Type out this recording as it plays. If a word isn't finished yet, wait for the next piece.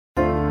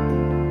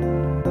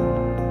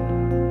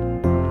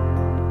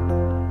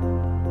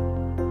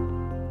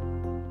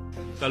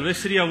Tal vez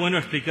sería bueno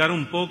explicar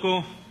un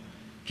poco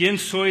quién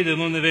soy, de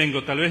dónde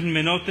vengo. Tal vez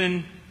me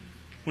noten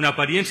una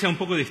apariencia un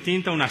poco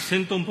distinta, un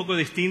acento un poco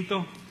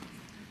distinto,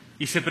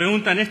 y se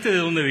preguntan, ¿este de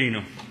dónde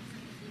vino?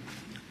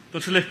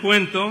 Entonces les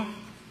cuento,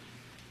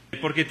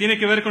 porque tiene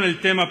que ver con el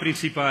tema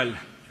principal.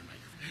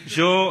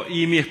 Yo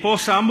y mi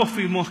esposa, ambos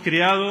fuimos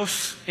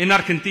criados en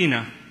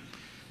Argentina.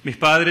 Mis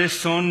padres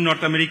son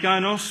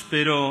norteamericanos,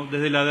 pero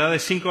desde la edad de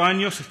 5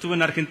 años estuve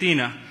en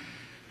Argentina.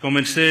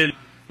 Comencé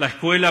la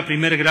escuela,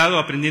 primer grado,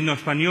 aprendiendo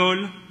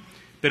español,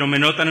 pero me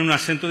notan un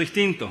acento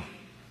distinto.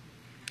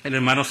 El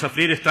hermano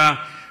Zafrir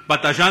está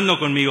batallando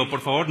conmigo. Por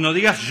favor, no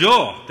digas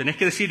yo, tenés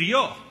que decir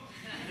yo.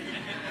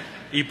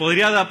 Y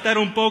podría adaptar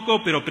un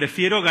poco, pero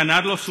prefiero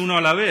ganarlos uno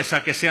a la vez,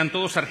 a que sean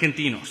todos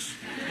argentinos.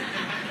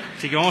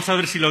 Así que vamos a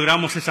ver si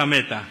logramos esa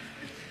meta.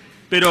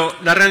 Pero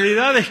la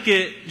realidad es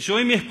que yo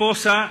y mi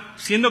esposa,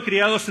 siendo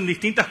criados en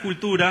distintas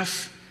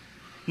culturas,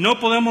 no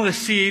podemos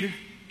decir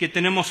que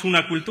tenemos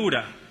una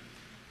cultura.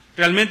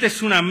 Realmente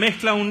es una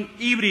mezcla, un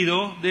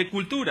híbrido de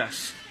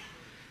culturas.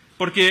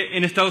 Porque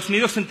en Estados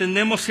Unidos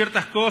entendemos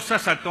ciertas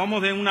cosas,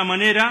 actuamos de una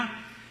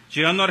manera,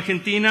 llegando a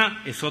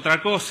Argentina es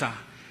otra cosa.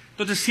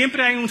 Entonces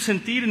siempre hay un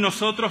sentir en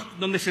nosotros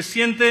donde se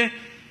siente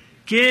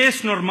qué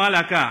es normal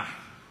acá.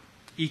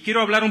 Y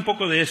quiero hablar un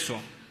poco de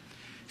eso.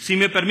 Si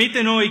me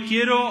permiten hoy,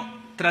 quiero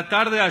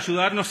tratar de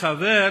ayudarnos a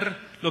ver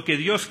lo que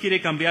Dios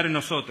quiere cambiar en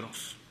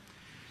nosotros.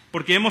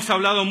 Porque hemos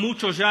hablado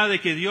mucho ya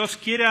de que Dios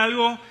quiere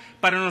algo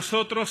para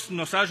nosotros,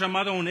 nos ha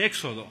llamado a un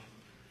éxodo.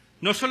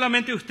 No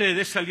solamente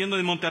ustedes saliendo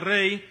de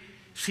Monterrey,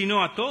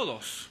 sino a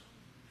todos.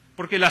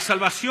 Porque la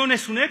salvación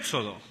es un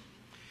éxodo.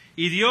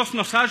 Y Dios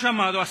nos ha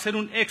llamado a hacer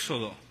un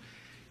éxodo.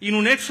 Y en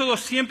un éxodo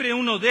siempre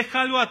uno deja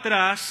algo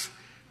atrás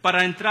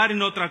para entrar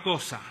en otra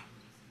cosa.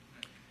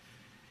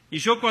 Y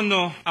yo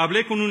cuando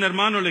hablé con un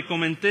hermano le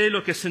comenté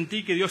lo que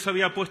sentí que Dios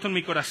había puesto en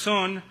mi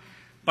corazón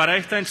para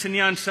esta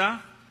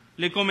enseñanza.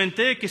 Le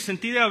comenté que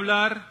sentí de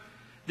hablar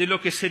de lo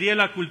que sería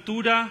la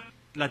cultura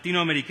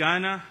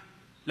latinoamericana,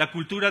 la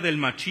cultura del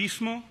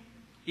machismo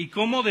y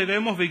cómo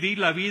debemos vivir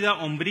la vida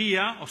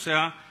hombría, o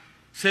sea,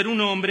 ser un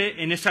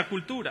hombre en esa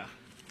cultura.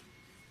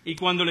 Y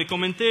cuando le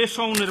comenté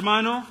eso a un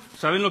hermano,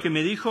 ¿saben lo que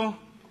me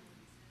dijo?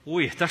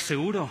 Uy, ¿estás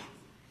seguro?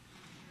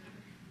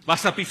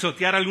 ¿Vas a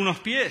pisotear algunos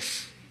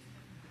pies?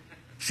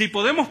 Si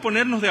podemos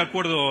ponernos de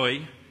acuerdo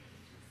hoy,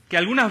 que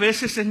algunas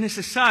veces es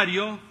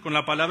necesario, con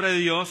la palabra de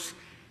Dios,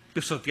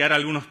 pisotear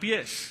algunos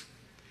pies.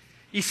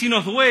 Y si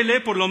nos duele,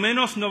 por lo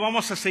menos no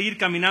vamos a seguir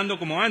caminando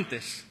como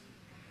antes.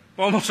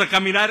 Vamos a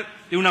caminar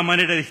de una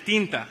manera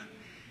distinta.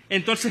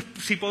 Entonces,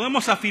 si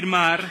podemos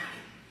afirmar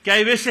que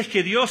hay veces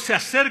que Dios se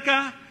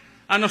acerca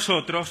a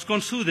nosotros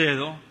con su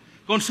dedo,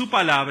 con su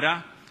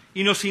palabra,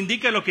 y nos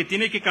indica lo que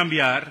tiene que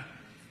cambiar,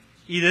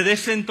 y desde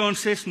ese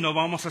entonces no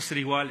vamos a ser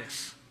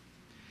iguales.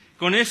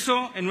 Con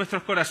eso en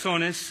nuestros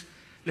corazones,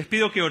 les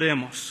pido que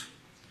oremos,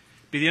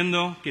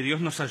 pidiendo que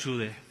Dios nos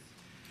ayude.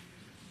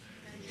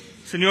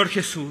 Señor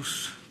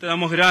Jesús, te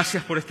damos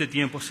gracias por este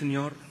tiempo,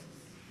 Señor.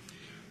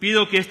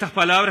 Pido que estas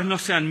palabras no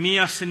sean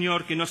mías,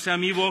 Señor, que no sea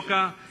mi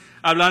boca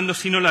hablando,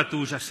 sino la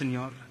tuya,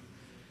 Señor.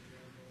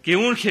 Que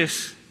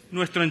unges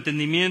nuestro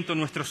entendimiento,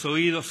 nuestros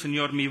oídos,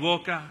 Señor, mi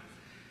boca,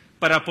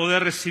 para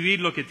poder recibir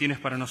lo que tienes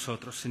para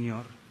nosotros,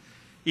 Señor,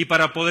 y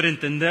para poder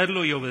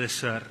entenderlo y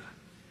obedecer.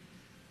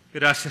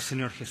 Gracias,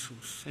 Señor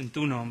Jesús, en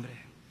tu nombre.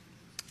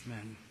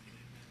 Amén.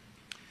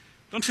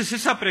 Entonces,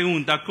 esa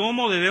pregunta,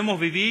 ¿cómo debemos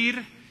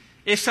vivir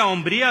esa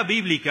hombría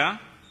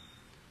bíblica,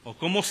 o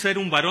cómo ser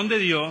un varón de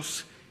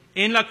Dios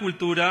en la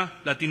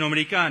cultura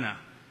latinoamericana,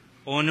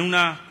 o en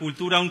una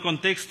cultura, un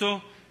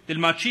contexto del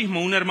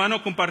machismo? Un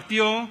hermano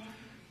compartió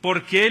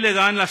por qué le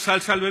dan la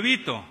salsa al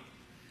bebito.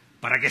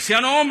 Para que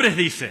sean hombres,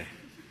 dice.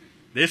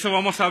 De eso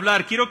vamos a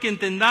hablar. Quiero que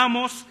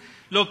entendamos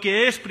lo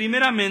que es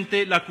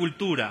primeramente la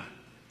cultura.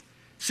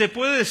 Se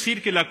puede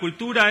decir que la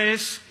cultura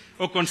es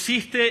o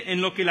consiste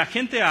en lo que la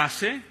gente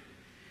hace,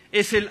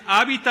 es el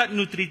hábitat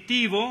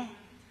nutritivo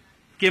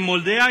que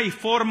moldea y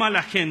forma a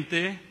la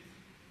gente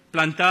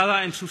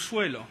plantada en su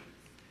suelo.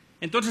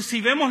 Entonces, si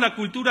vemos la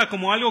cultura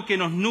como algo que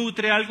nos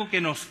nutre, algo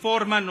que nos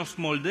forma, nos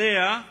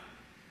moldea,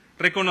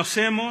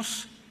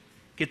 reconocemos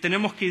que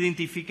tenemos que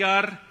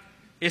identificar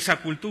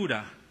esa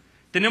cultura.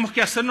 Tenemos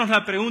que hacernos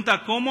la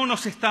pregunta, ¿cómo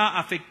nos está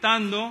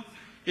afectando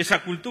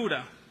esa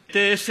cultura?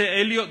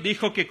 T.S. Eliot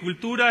dijo que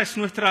cultura es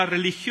nuestra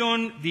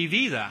religión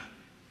vivida.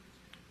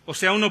 O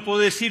sea, uno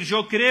puede decir,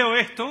 yo creo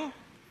esto,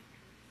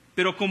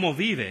 pero ¿cómo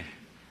vive?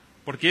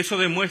 Porque eso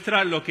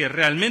demuestra lo que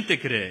realmente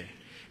cree.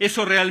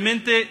 Eso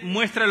realmente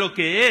muestra lo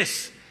que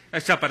es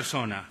esa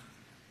persona,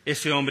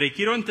 ese hombre. Y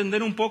quiero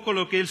entender un poco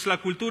lo que es la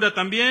cultura.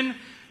 También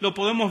lo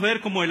podemos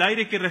ver como el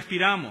aire que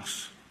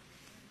respiramos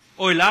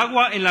o el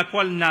agua en la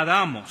cual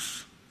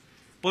nadamos.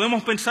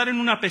 Podemos pensar en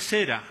una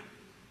pecera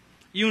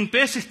y un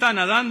pez está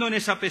nadando en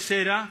esa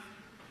pecera,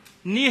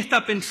 ni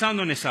está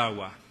pensando en esa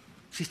agua,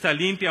 si está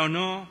limpia o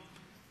no,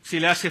 si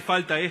le hace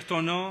falta esto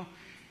o no,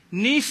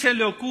 ni se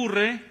le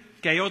ocurre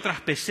que hay otras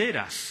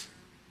peceras,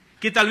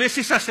 que tal vez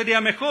esa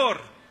sería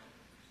mejor,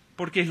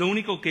 porque es lo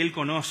único que él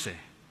conoce.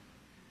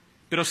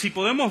 Pero si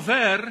podemos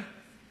ver,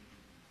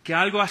 que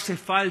algo hace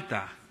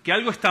falta, que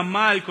algo está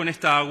mal con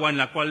esta agua en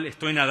la cual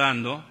estoy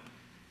nadando,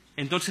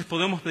 entonces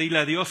podemos pedirle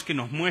a Dios que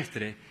nos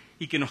muestre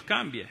y que nos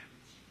cambie.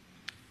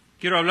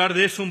 Quiero hablar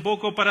de eso un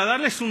poco para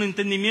darles un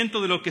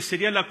entendimiento de lo que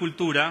sería la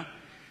cultura.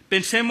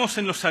 Pensemos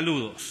en los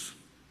saludos.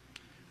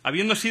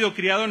 Habiendo sido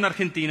criado en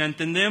Argentina,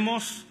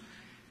 entendemos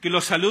que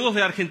los saludos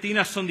de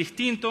Argentina son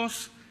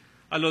distintos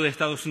a los de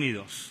Estados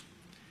Unidos.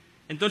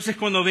 Entonces,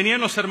 cuando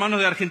venían los hermanos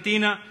de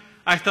Argentina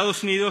a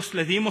Estados Unidos,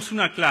 les dimos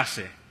una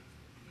clase.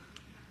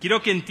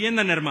 Quiero que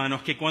entiendan,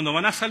 hermanos, que cuando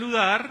van a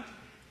saludar,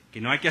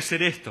 que no hay que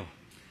hacer esto.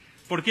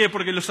 ¿Por qué?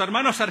 Porque los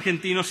hermanos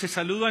argentinos se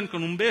saludan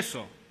con un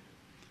beso.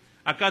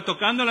 Acá,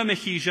 tocando la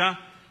mejilla,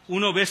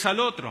 uno besa al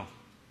otro.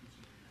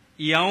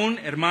 Y aún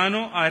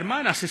hermano a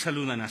hermana se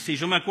saludan así.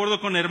 Yo me acuerdo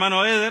con el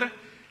hermano Eder,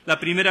 la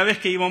primera vez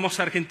que íbamos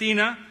a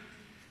Argentina,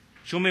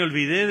 yo me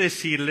olvidé de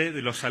decirle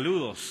de los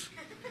saludos.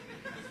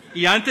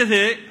 Y antes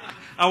de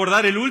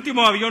abordar el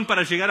último avión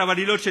para llegar a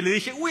Bariloche, le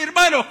dije, uy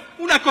hermano,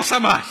 una cosa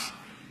más.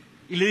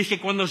 Y le dije,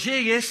 cuando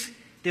llegues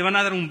te van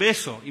a dar un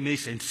beso. Y me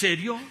dice, ¿en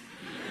serio?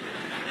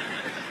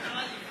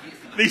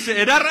 Le dice,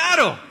 era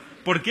raro.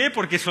 ¿Por qué?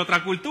 Porque es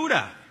otra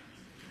cultura.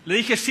 Le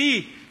dije,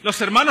 sí, los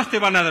hermanos te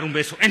van a dar un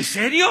beso. ¿En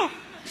serio?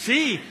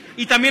 Sí.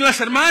 Y también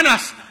las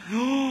hermanas.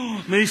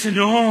 Oh, me dice,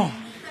 no.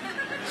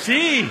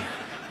 Sí.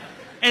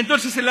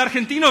 Entonces el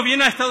argentino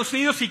viene a Estados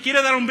Unidos y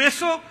quiere dar un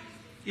beso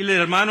y el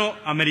hermano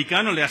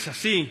americano le hace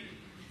así.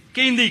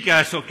 ¿Qué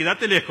indica eso?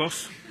 Quédate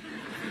lejos.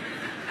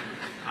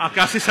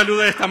 Acá se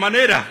saluda de esta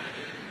manera.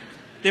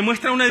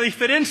 Demuestra una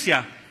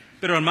diferencia.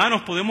 Pero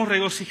hermanos, podemos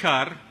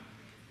regocijar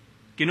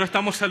que no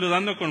estamos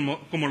saludando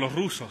como los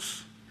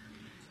rusos.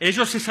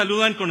 Ellos se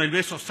saludan con el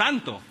beso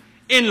santo,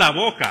 en la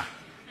boca.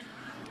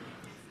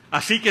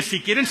 Así que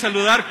si quieren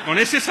saludar con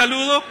ese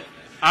saludo,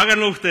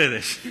 háganlo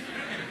ustedes.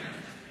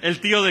 El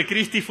tío de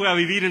Cristi fue a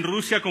vivir en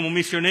Rusia como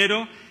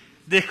misionero,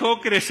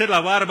 dejó crecer la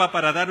barba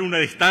para dar una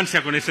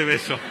distancia con ese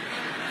beso.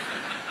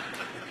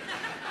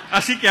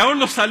 Así que aún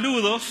los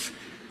saludos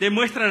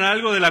demuestran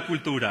algo de la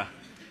cultura.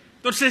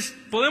 Entonces,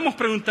 podemos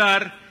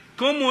preguntar,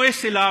 ¿cómo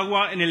es el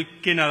agua en el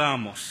que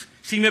nadamos?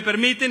 Si me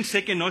permiten,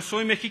 sé que no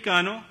soy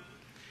mexicano,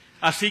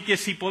 así que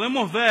si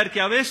podemos ver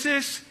que a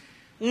veces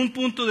un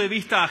punto de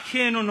vista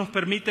ajeno nos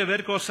permite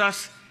ver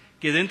cosas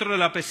que dentro de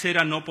la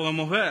pecera no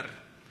podemos ver.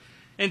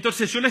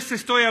 Entonces yo les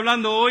estoy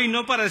hablando hoy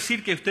no para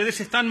decir que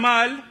ustedes están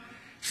mal,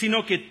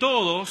 sino que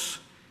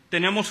todos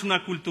tenemos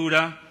una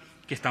cultura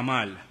que está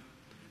mal.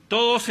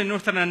 Todos en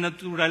nuestra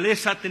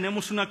naturaleza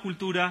tenemos una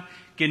cultura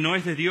que no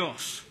es de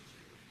Dios.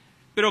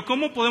 Pero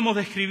 ¿cómo podemos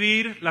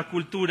describir la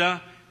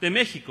cultura de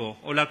México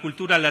o la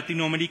cultura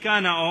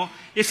latinoamericana o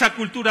esa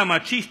cultura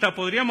machista?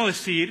 Podríamos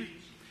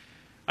decir,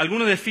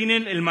 algunos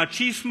definen el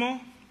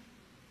machismo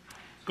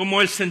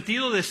como el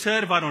sentido de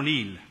ser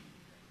varonil.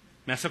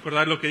 Me hace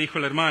acordar lo que dijo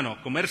el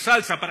hermano, comer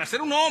salsa para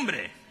ser un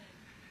hombre.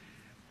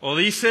 O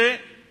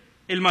dice,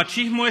 el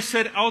machismo es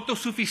ser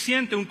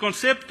autosuficiente, un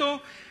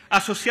concepto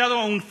asociado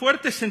a un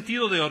fuerte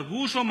sentido de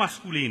orgullo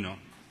masculino,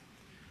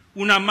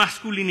 una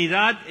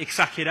masculinidad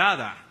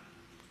exagerada.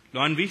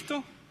 ¿Lo han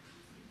visto?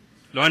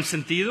 ¿Lo han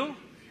sentido?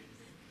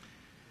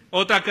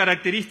 Otra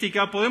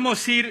característica, podemos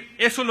decir,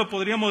 eso lo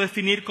podríamos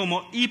definir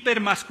como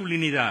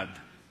hipermasculinidad,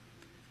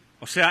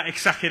 o sea,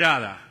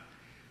 exagerada.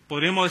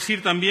 Podríamos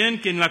decir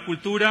también que en la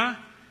cultura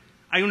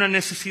hay una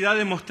necesidad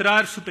de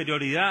mostrar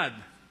superioridad.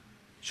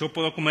 Yo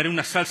puedo comer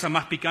una salsa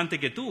más picante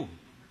que tú.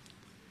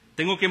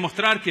 Tengo que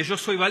mostrar que yo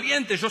soy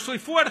valiente, yo soy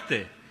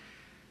fuerte.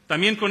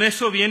 También con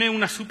eso viene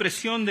una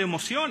supresión de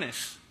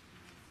emociones,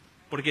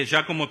 porque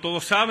ya como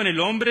todos saben, el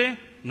hombre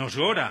no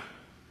llora.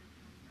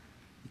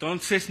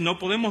 Entonces no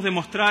podemos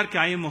demostrar que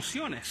hay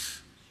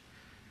emociones.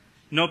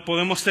 No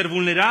podemos ser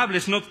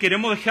vulnerables, no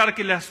queremos dejar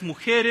que las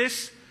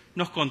mujeres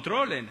nos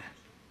controlen.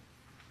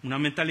 Una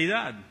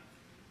mentalidad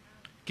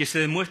que se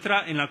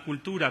demuestra en la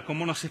cultura,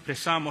 cómo nos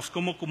expresamos,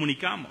 cómo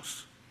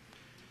comunicamos.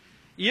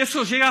 Y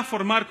eso llega a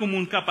formar como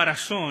un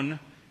caparazón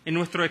en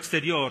nuestro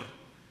exterior,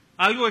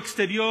 algo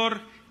exterior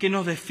que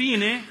nos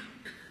define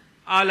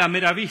a la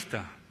mera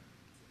vista.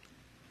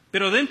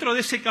 Pero dentro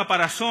de ese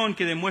caparazón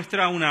que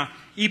demuestra una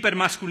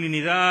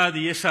hipermasculinidad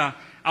y esa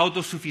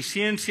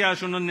autosuficiencia,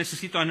 yo no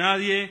necesito a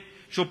nadie,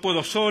 yo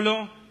puedo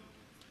solo,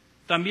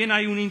 también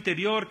hay un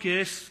interior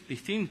que es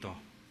distinto.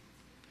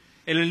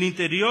 En el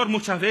interior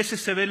muchas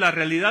veces se ve la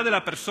realidad de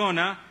la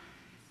persona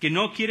que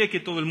no quiere que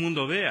todo el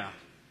mundo vea.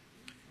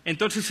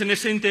 Entonces en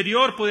ese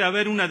interior puede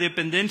haber una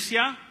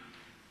dependencia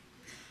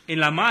en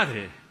la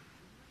madre,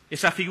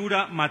 esa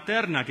figura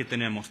materna que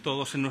tenemos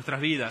todos en nuestras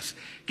vidas,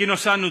 que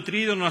nos ha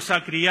nutrido, nos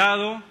ha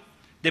criado.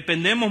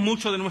 Dependemos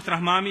mucho de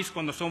nuestras mamis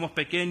cuando somos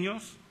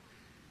pequeños.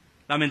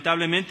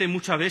 Lamentablemente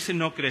muchas veces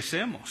no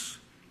crecemos.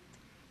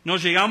 No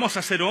llegamos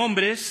a ser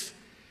hombres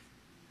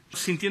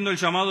sintiendo el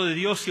llamado de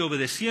Dios y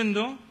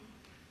obedeciendo.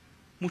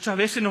 Muchas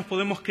veces nos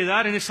podemos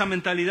quedar en esa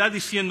mentalidad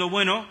diciendo,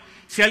 bueno,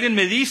 si alguien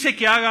me dice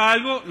que haga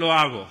algo, lo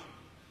hago.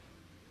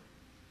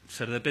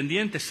 Ser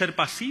dependiente, ser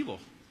pasivo.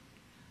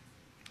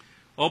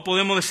 O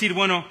podemos decir,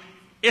 bueno,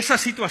 esa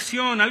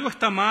situación, algo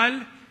está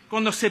mal,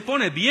 cuando se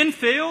pone bien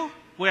feo,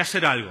 voy a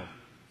hacer algo.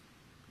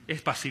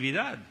 es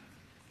pasividad.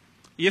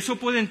 Y eso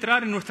puede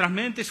entrar en nuestras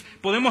mentes,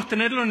 podemos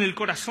tenerlo en el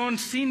corazón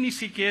sin ni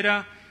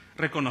siquiera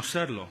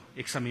reconocerlo,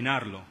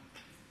 examinarlo.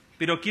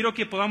 Pero quiero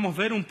que podamos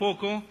ver un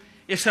poco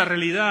esa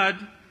realidad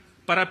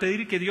para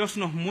pedir que Dios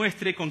nos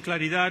muestre con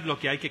claridad lo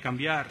que hay que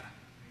cambiar.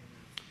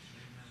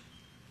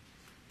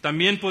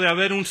 También puede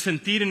haber un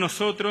sentir en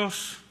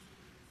nosotros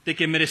de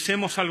que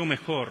merecemos algo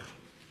mejor.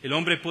 El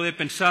hombre puede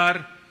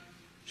pensar,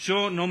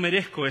 yo no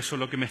merezco eso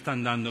lo que me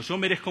están dando, yo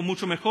merezco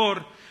mucho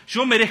mejor,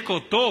 yo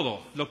merezco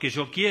todo lo que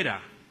yo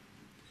quiera.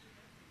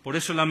 Por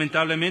eso,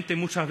 lamentablemente,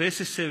 muchas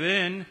veces se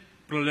ven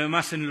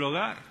problemas en el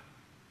hogar.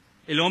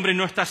 El hombre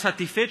no está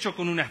satisfecho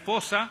con una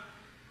esposa,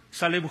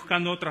 sale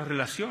buscando otras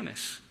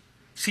relaciones,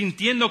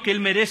 sintiendo que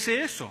él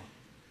merece eso.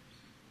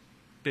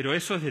 ¿Pero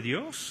eso es de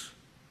Dios?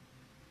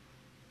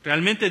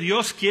 ¿Realmente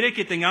Dios quiere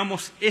que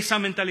tengamos esa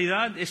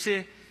mentalidad,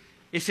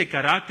 ese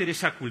carácter,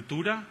 esa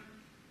cultura?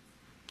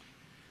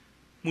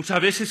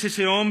 Muchas veces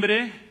ese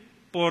hombre,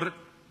 por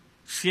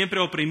siempre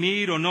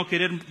oprimir o no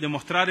querer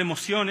demostrar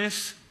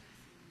emociones,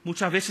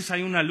 muchas veces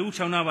hay una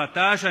lucha, una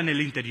batalla en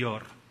el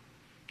interior,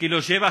 que lo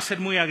lleva a ser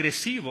muy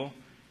agresivo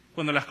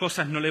cuando las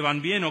cosas no le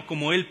van bien o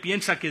como él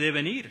piensa que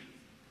deben ir.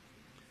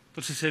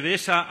 Entonces se ve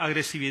esa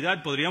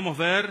agresividad. Podríamos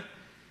ver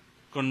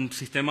con el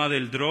sistema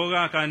del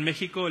droga acá en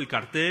México, el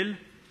cartel,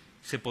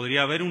 se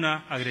podría ver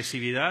una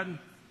agresividad,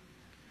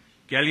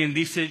 que alguien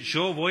dice,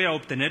 yo voy a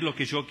obtener lo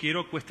que yo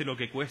quiero, cueste lo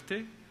que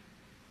cueste,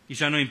 y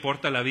ya no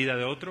importa la vida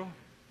de otro.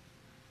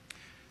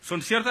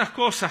 Son ciertas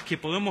cosas que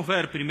podemos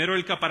ver, primero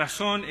el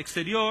caparazón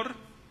exterior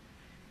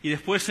y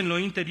después en lo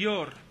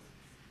interior.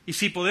 Y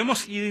si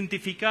podemos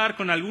identificar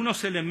con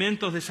algunos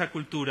elementos de esa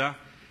cultura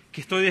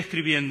que estoy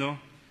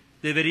describiendo,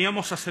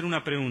 deberíamos hacer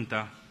una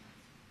pregunta.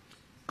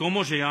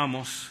 ¿Cómo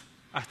llegamos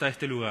hasta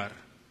este lugar?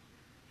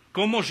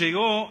 ¿Cómo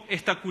llegó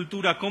esta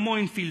cultura? ¿Cómo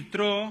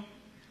infiltró?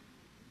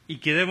 ¿Y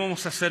qué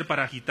debemos hacer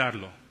para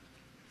quitarlo?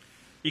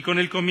 Y con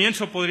el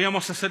comienzo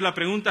podríamos hacer la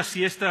pregunta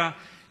si esta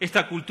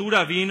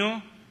cultura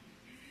vino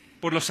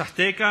por los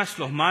aztecas,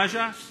 los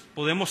mayas.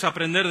 Podemos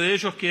aprender de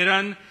ellos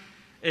que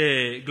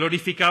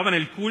glorificaban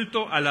el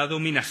culto a la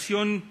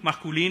dominación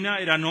masculina,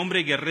 eran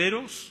hombres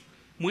guerreros,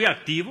 muy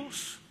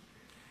activos.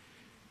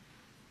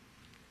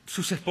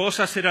 Sus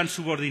esposas eran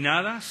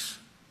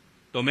subordinadas,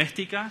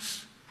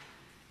 domésticas.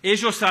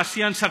 Ellos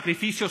hacían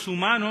sacrificios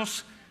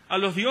humanos a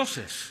los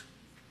dioses.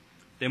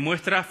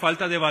 Demuestra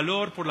falta de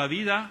valor por la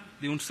vida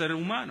de un ser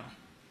humano.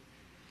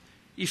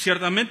 Y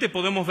ciertamente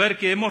podemos ver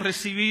que hemos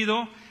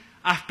recibido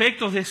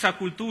aspectos de esa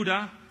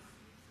cultura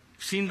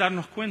sin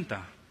darnos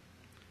cuenta.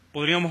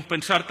 Podríamos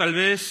pensar tal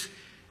vez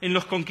en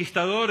los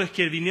conquistadores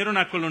que vinieron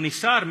a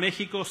colonizar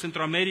México,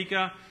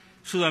 Centroamérica,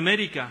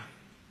 Sudamérica,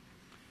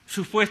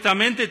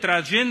 supuestamente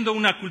trayendo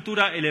una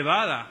cultura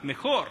elevada,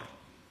 mejor.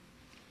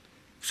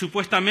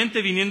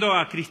 Supuestamente viniendo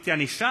a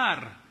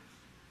cristianizar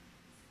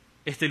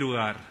este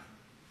lugar.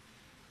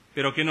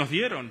 ¿Pero qué nos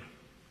dieron?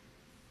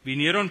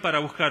 Vinieron para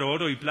buscar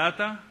oro y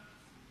plata,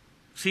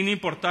 sin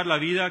importar la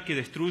vida que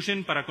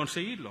destruyen para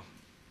conseguirlo.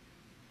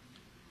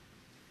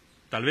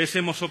 Tal vez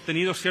hemos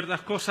obtenido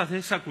ciertas cosas de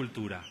esa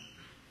cultura.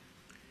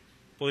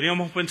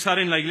 Podríamos pensar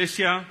en la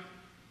Iglesia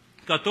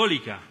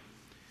católica.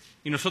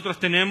 Y nosotros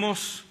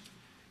tenemos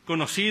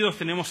conocidos,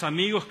 tenemos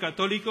amigos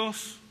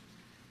católicos.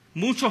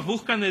 Muchos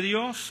buscan de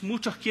Dios,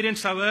 muchos quieren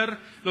saber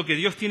lo que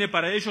Dios tiene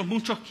para ellos,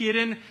 muchos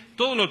quieren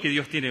todo lo que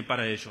Dios tiene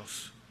para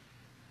ellos.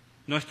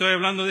 No estoy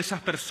hablando de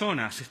esas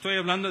personas, estoy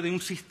hablando de un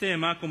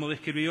sistema como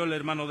describió el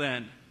hermano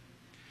Dan.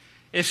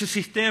 Ese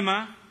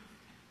sistema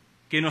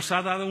que nos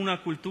ha dado una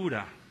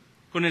cultura.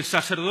 Con el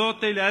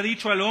sacerdote le ha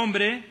dicho al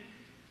hombre,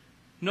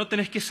 no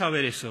tenés que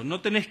saber eso,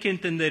 no tenés que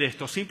entender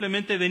esto,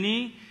 simplemente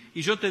vení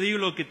y yo te digo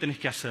lo que tenés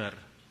que hacer.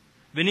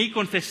 Vení y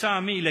confesá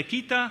a mí, y le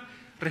quita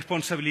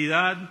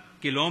responsabilidad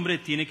que el hombre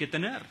tiene que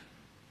tener.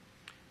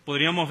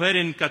 Podríamos ver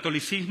en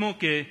catolicismo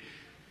que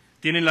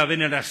tienen la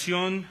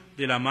veneración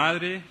de la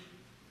Madre,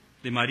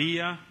 de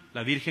María,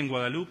 la Virgen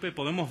Guadalupe.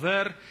 Podemos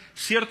ver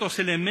ciertos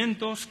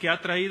elementos que ha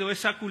traído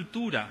esa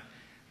cultura,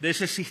 de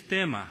ese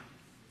sistema.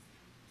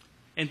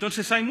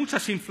 Entonces hay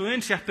muchas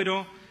influencias,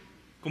 pero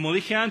como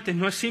dije antes,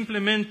 no es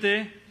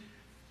simplemente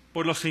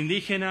por los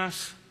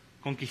indígenas,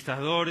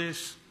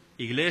 conquistadores,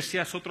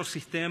 iglesias, otros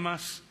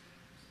sistemas.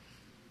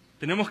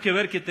 Tenemos que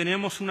ver que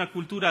tenemos una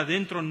cultura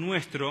dentro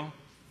nuestro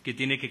que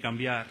tiene que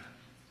cambiar.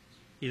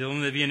 ¿Y de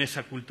dónde viene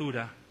esa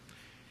cultura?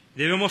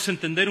 Debemos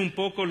entender un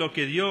poco lo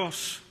que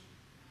Dios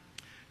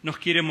nos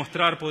quiere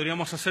mostrar.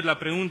 Podríamos hacer la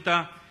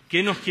pregunta,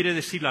 ¿qué nos quiere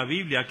decir la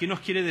Biblia? ¿Qué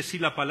nos quiere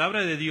decir la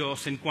palabra de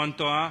Dios en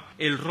cuanto a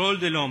el rol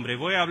del hombre?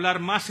 Voy a hablar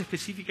más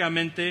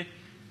específicamente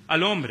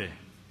al hombre.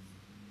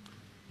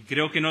 Y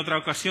creo que en otra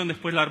ocasión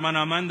después la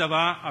hermana Amanda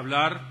va a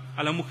hablar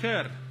a la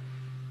mujer.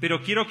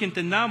 Pero quiero que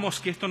entendamos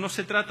que esto no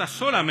se trata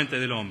solamente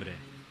del hombre.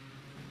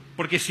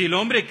 Porque si el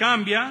hombre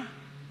cambia,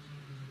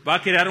 va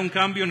a crear un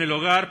cambio en el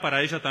hogar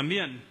para ella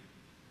también.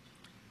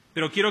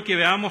 Pero quiero que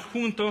veamos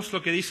juntos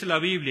lo que dice la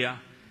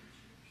Biblia,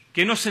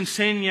 que nos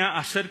enseña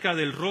acerca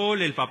del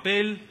rol, el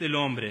papel del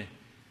hombre,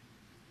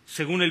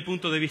 según el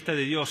punto de vista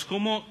de Dios.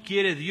 ¿Cómo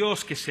quiere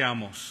Dios que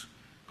seamos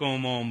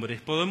como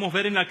hombres. Podemos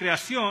ver en la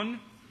creación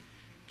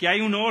que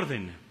hay un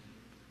orden.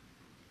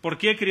 ¿Por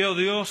qué creó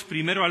Dios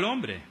primero al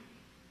hombre?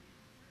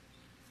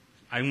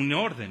 Hay un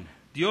orden.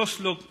 Dios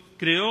lo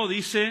creó,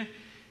 dice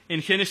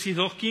en Génesis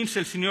 2:15,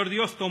 el Señor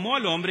Dios tomó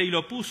al hombre y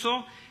lo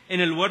puso en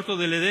el huerto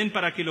del Edén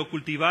para que lo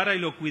cultivara y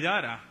lo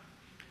cuidara.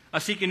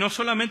 Así que no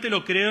solamente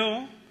lo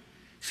creó,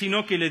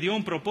 sino que le dio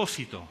un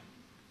propósito,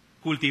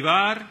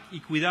 cultivar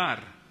y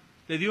cuidar.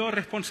 Le dio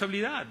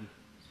responsabilidad.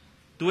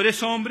 Tú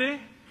eres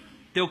hombre,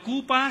 te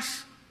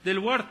ocupas del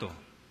huerto,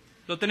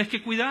 lo tenés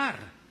que cuidar.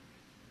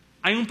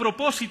 Hay un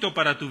propósito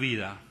para tu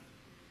vida.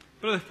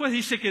 Pero después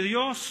dice que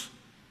Dios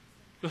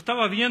lo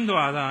estaba viendo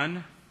a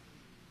Adán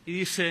y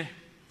dice,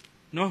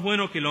 no es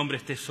bueno que el hombre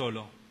esté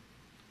solo.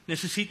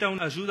 Necesita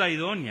una ayuda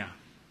idónea.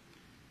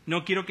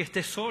 No quiero que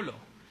esté solo.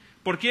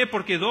 ¿Por qué?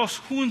 Porque dos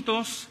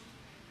juntos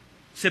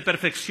se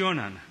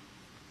perfeccionan.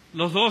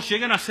 Los dos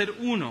llegan a ser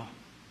uno.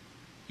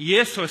 Y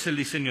eso es el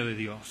diseño de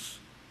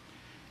Dios.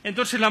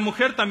 Entonces la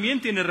mujer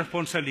también tiene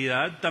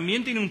responsabilidad,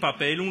 también tiene un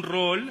papel, un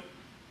rol,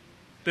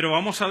 pero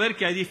vamos a ver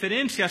que hay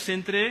diferencias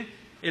entre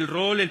el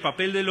rol, el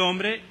papel del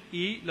hombre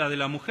y la de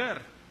la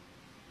mujer.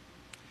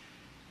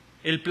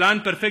 El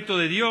plan perfecto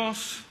de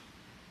Dios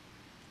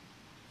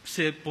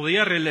se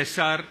podía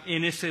realizar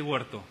en ese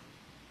huerto.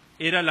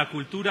 Era la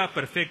cultura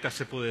perfecta,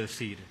 se puede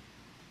decir.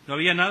 No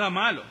había nada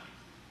malo.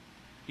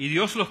 Y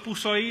Dios los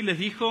puso ahí y les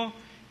dijo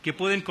que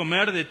pueden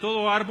comer de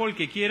todo árbol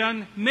que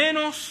quieran,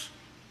 menos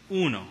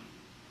uno.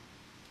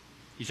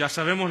 Y ya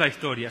sabemos la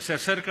historia. Se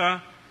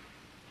acerca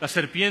la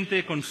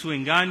serpiente con su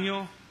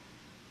engaño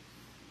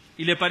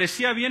y le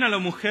parecía bien a la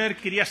mujer,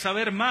 quería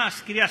saber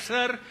más, quería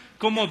ser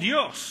como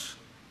Dios.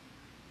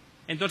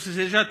 Entonces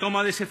ella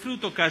toma de ese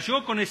fruto,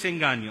 cayó con ese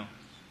engaño,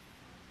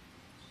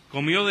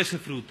 comió de ese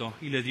fruto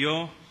y le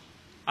dio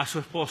a su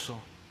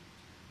esposo.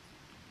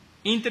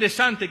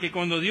 Interesante que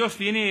cuando Dios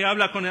viene y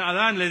habla con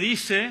Adán, le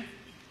dice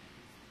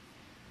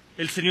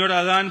el Señor a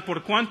Adán,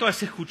 por cuanto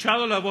has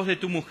escuchado la voz de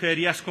tu mujer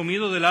y has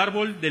comido del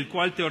árbol del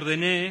cual te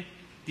ordené,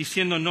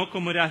 diciendo no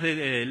comerás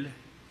de él,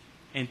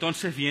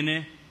 entonces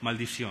viene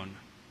maldición.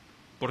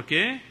 ¿Por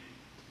qué?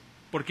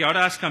 Porque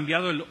ahora has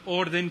cambiado el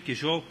orden que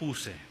yo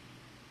puse.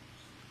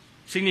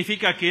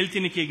 ¿Significa que él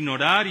tiene que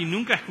ignorar y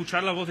nunca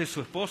escuchar la voz de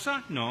su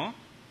esposa? No.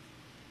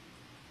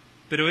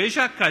 Pero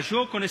ella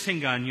cayó con ese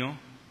engaño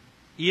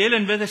y él,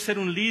 en vez de ser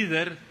un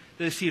líder,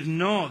 de decir,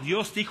 no,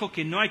 Dios dijo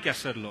que no hay que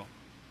hacerlo,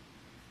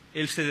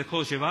 él se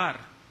dejó llevar.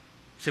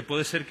 Se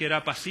puede ser que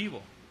era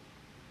pasivo.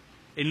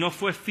 Él no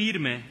fue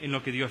firme en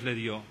lo que Dios le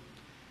dio.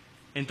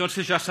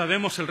 Entonces ya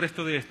sabemos el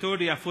resto de la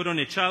historia, fueron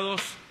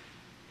echados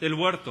del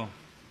huerto.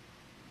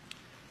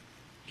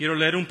 Quiero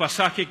leer un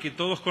pasaje que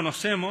todos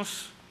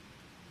conocemos,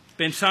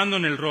 pensando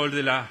en el rol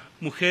de la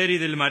mujer y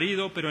del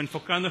marido, pero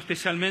enfocando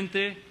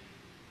especialmente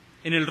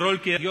en el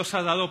rol que Dios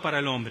ha dado para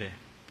el hombre.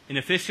 En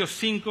Efesios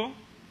 5,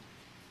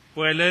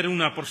 voy a leer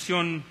una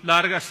porción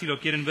larga si lo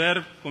quieren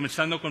ver,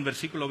 comenzando con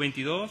versículo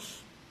 22.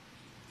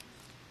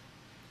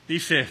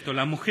 Dice esto,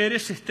 las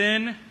mujeres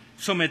estén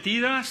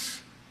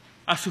sometidas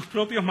a sus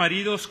propios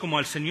maridos como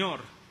al Señor,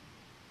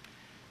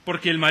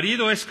 porque el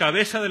marido es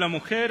cabeza de la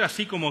mujer,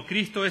 así como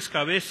Cristo es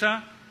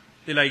cabeza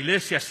de la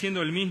iglesia,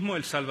 siendo él mismo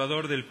el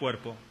Salvador del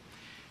cuerpo.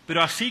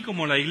 Pero así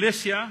como la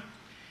iglesia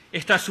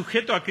está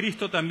sujeto a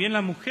Cristo, también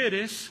las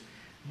mujeres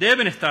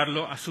deben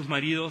estarlo a sus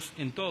maridos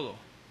en todo.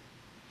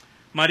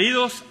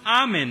 Maridos,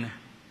 amen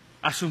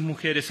a sus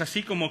mujeres,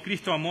 así como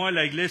Cristo amó a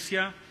la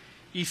iglesia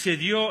y se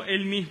dio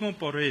él mismo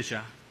por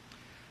ella,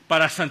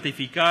 para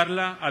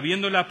santificarla,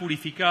 habiéndola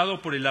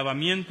purificado por el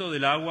lavamiento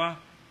del agua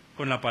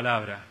con la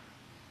palabra,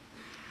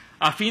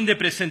 a fin de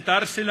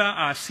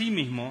presentársela a sí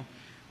mismo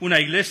una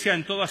iglesia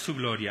en toda su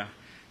gloria,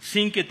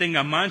 sin que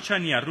tenga mancha,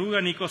 ni arruga,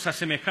 ni cosa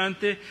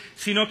semejante,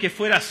 sino que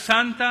fuera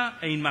santa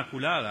e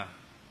inmaculada.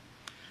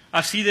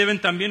 Así deben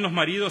también los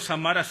maridos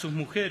amar a sus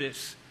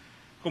mujeres,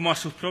 como a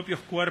sus propios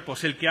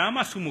cuerpos. El que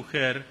ama a su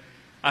mujer,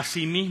 a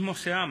sí mismo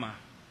se ama.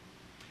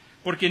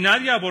 Porque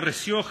nadie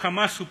aborreció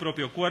jamás su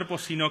propio cuerpo,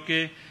 sino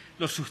que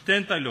lo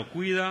sustenta y lo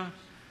cuida,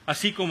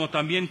 así como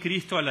también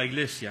Cristo a la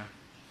iglesia.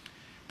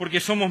 Porque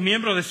somos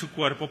miembros de su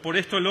cuerpo. Por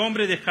esto el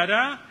hombre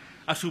dejará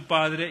a su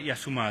padre y a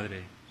su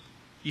madre,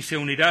 y se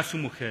unirá a su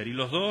mujer, y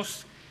los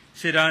dos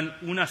serán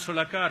una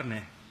sola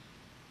carne.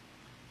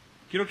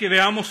 Quiero que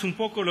veamos un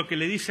poco lo que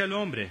le dice al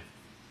hombre.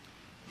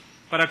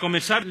 Para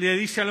comenzar, le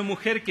dice a la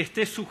mujer que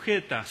esté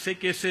sujeta. Sé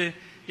que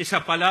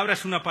esa palabra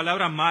es una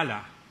palabra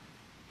mala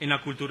en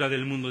la cultura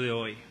del mundo de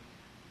hoy.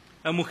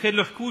 La mujer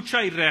lo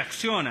escucha y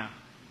reacciona.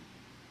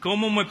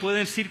 ¿Cómo me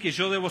pueden decir que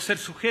yo debo ser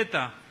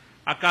sujeta?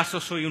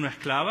 ¿Acaso soy una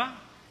esclava?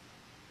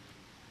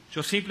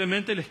 Yo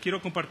simplemente les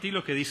quiero compartir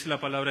lo que dice la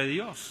palabra de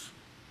Dios.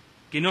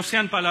 Que no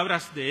sean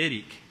palabras de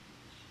Eric.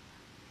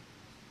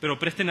 Pero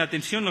presten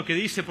atención a lo que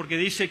dice, porque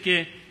dice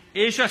que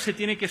ella se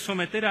tiene que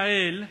someter a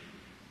él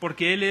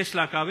porque él es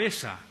la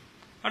cabeza.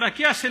 Ahora,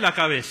 ¿qué hace la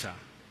cabeza?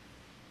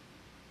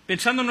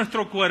 Pensando en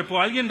nuestro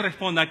cuerpo, alguien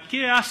responda,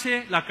 ¿qué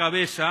hace la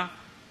cabeza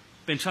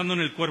pensando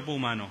en el cuerpo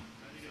humano?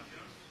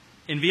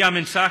 ¿Envía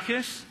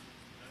mensajes?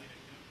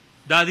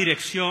 ¿Da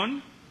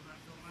dirección?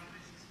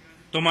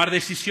 tomar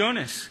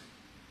decisiones.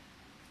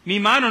 Mi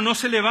mano no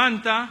se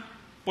levanta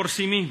por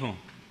sí mismo.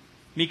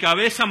 Mi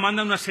cabeza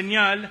manda una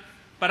señal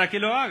para que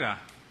lo haga.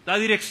 La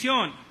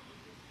dirección.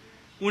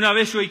 Una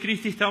vez yo y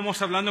Cristi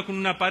estábamos hablando con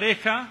una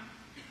pareja,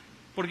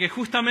 porque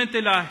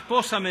justamente la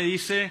esposa me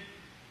dice,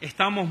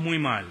 estamos muy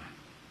mal.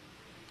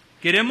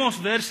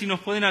 Queremos ver si nos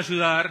pueden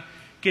ayudar,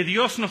 que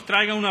Dios nos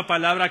traiga una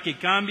palabra que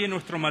cambie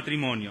nuestro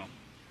matrimonio.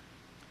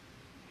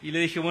 Y le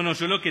dije, bueno,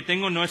 yo lo que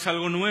tengo no es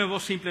algo nuevo,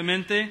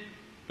 simplemente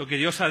lo que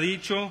Dios ha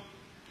dicho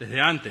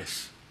desde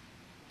antes.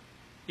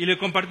 Y le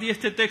compartí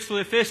este texto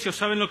de Efesios.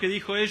 ¿Saben lo que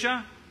dijo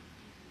ella?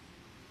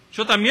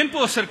 Yo también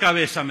puedo ser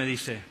cabeza, me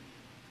dice.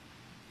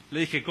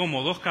 Le dije,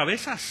 ¿cómo? ¿2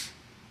 cabezas?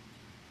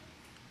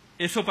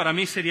 Eso para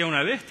mí sería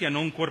una bestia,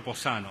 no un cuerpo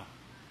sano.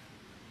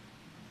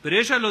 Pero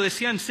ella lo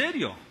decía en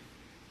serio.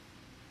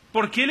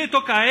 ¿Por qué le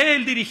toca a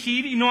él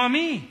dirigir y no a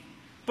mí?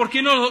 ¿Por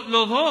qué no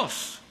los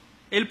dos?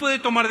 Él puede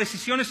tomar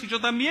decisiones y yo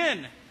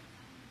también.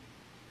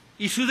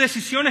 Y sus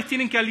decisiones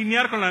tienen que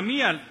alinear con la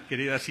mía,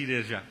 quería decir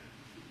ella.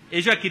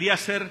 Ella quería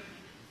hacer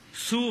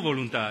su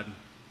voluntad.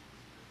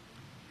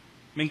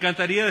 Me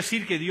encantaría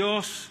decir que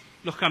Dios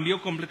los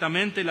cambió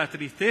completamente. La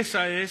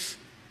tristeza es,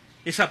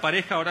 esa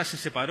pareja ahora se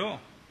separó.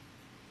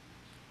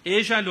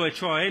 Ella lo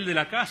echó a él de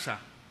la casa.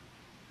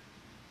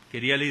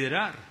 Quería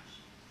liderar.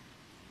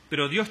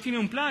 Pero Dios tiene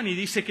un plan y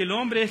dice que el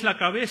hombre es la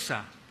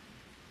cabeza.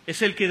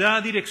 Es el que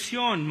da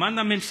dirección,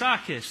 manda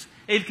mensajes,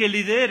 el que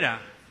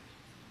lidera.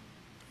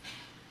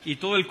 Y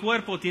todo el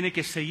cuerpo tiene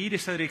que seguir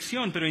esa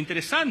dirección. Pero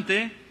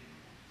interesante,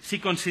 si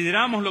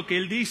consideramos lo que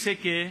él dice,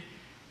 que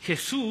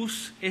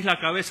Jesús es la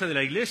cabeza de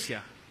la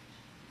iglesia.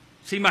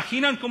 ¿Se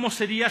imaginan cómo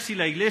sería si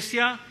la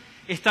iglesia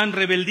está en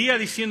rebeldía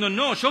diciendo,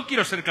 no, yo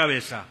quiero ser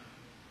cabeza?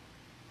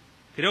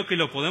 Creo que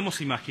lo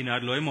podemos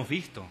imaginar, lo hemos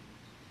visto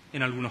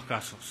en algunos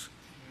casos.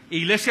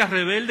 Iglesias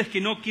rebeldes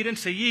que no quieren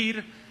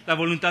seguir la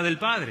voluntad del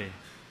Padre.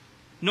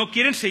 No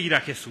quieren seguir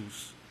a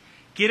Jesús.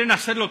 Quieren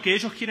hacer lo que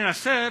ellos quieren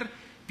hacer,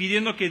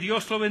 pidiendo que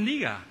Dios lo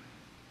bendiga.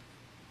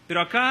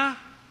 Pero acá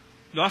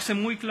lo hace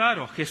muy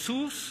claro.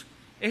 Jesús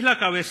es la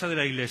cabeza de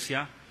la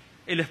iglesia.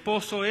 El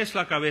esposo es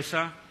la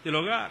cabeza del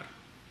hogar.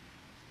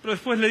 Pero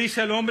después le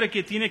dice al hombre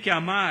que tiene que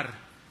amar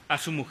a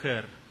su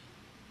mujer.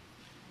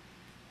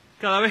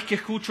 Cada vez que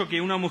escucho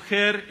que una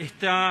mujer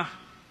está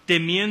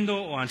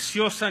temiendo o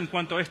ansiosa en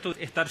cuanto a esto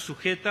de estar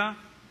sujeta,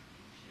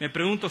 me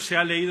pregunto si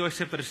ha leído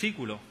ese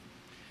versículo.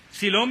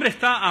 Si el hombre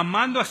está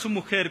amando a su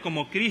mujer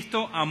como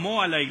Cristo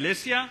amó a la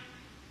iglesia,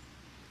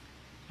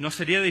 no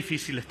sería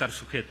difícil estar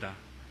sujeta,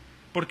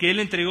 porque Él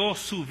entregó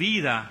su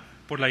vida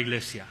por la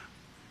iglesia.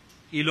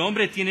 Y el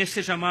hombre tiene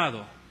ese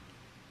llamado,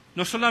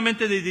 no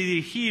solamente de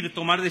dirigir,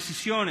 tomar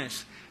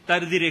decisiones,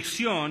 dar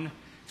dirección,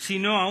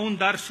 sino aún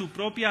dar su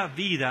propia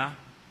vida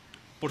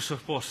por su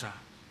esposa.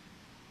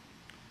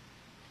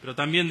 Pero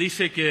también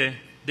dice que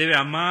debe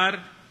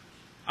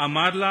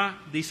amarla,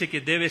 dice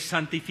que debe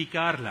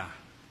santificarla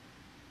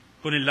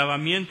con el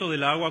lavamiento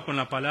del agua con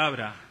la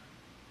palabra.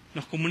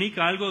 Nos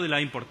comunica algo de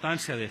la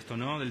importancia de esto,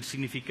 ¿no? Del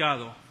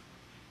significado,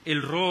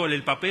 el rol,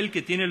 el papel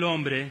que tiene el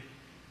hombre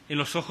en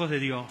los ojos de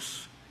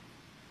Dios.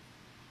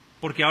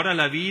 Porque ahora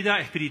la vida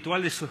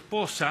espiritual de su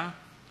esposa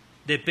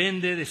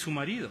depende de su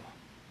marido.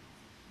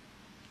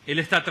 Él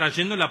está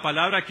trayendo la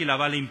palabra que la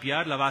va a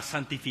limpiar, la va a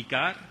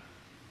santificar.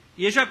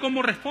 ¿Y ella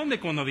cómo responde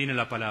cuando viene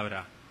la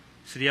palabra?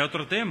 Sería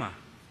otro tema.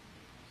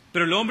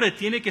 Pero el hombre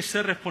tiene que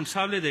ser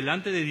responsable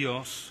delante de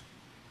Dios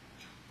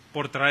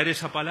por traer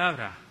esa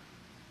palabra.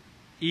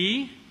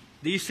 Y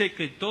dice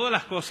que todas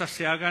las cosas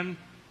se hagan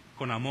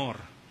con amor.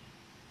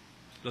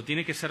 Lo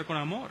tiene que ser con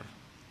amor.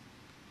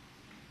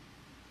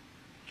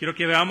 Quiero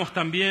que veamos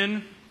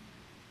también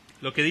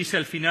lo que dice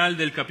al final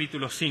del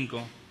capítulo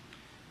 5.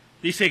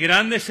 Dice,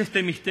 grande es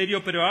este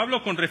misterio, pero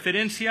hablo con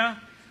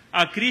referencia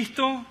a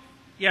Cristo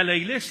y a la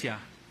iglesia.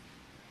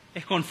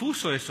 Es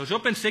confuso eso.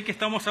 Yo pensé que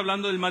estamos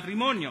hablando del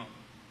matrimonio.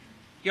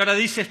 Y ahora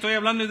dice, estoy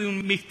hablando de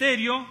un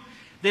misterio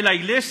de la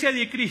iglesia y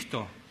de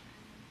Cristo.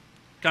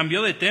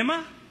 ¿Cambió de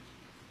tema?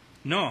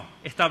 No,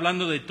 está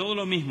hablando de todo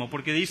lo mismo,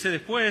 porque dice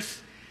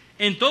después,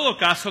 en todo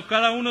caso,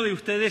 cada uno de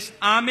ustedes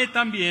ame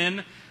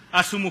también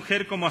a su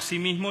mujer como a sí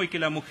mismo y que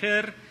la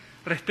mujer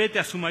respete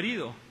a su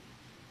marido.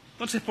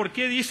 Entonces, ¿por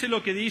qué dice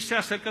lo que dice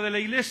acerca de la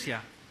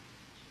iglesia?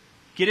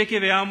 Quiere que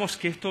veamos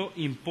que esto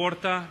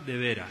importa de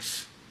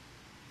veras.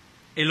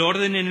 El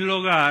orden en el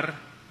hogar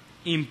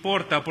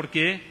importa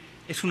porque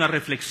es una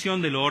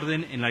reflexión del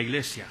orden en la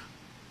iglesia.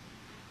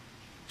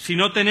 Si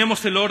no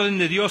tenemos el orden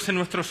de Dios en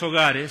nuestros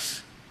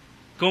hogares,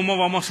 ¿cómo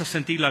vamos a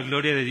sentir la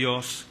gloria de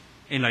Dios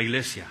en la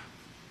iglesia?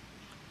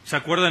 ¿Se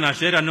acuerdan?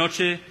 Ayer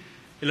anoche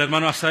el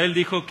hermano Asael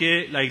dijo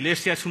que la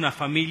iglesia es una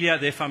familia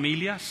de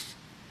familias.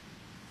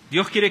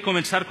 Dios quiere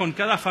comenzar con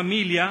cada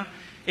familia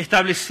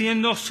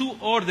estableciendo su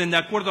orden de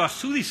acuerdo a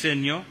su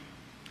diseño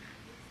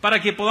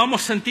para que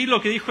podamos sentir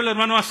lo que dijo el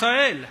hermano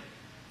Asael.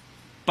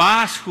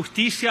 Paz,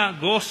 justicia,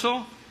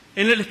 gozo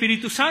en el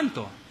Espíritu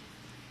Santo.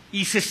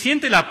 Y se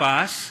siente la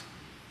paz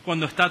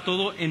cuando está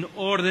todo en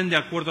orden de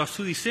acuerdo a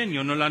su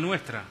diseño, no la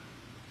nuestra.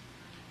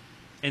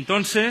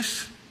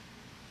 Entonces,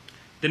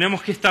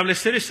 Tenemos que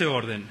establecer ese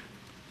orden,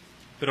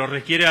 pero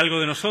requiere algo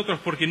de nosotros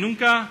porque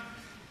nunca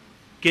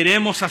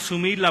queremos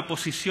asumir la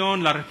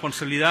posición, la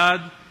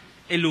responsabilidad,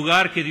 el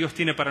lugar que Dios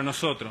tiene para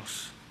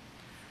nosotros.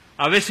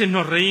 A veces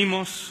nos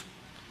reímos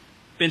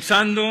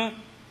pensando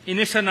en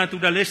esa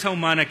naturaleza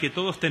humana que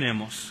todos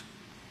tenemos,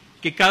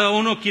 que cada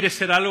uno quiere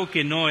ser algo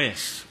que no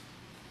es.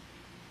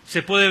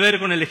 Se puede ver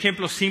con el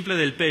ejemplo simple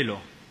del pelo.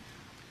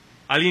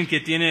 Alguien que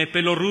tiene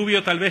pelo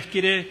rubio tal vez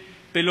quiere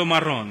pelo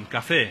marrón,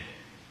 café,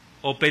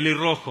 o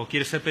pelirrojo,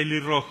 quiere ser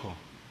pelirrojo.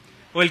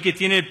 O el que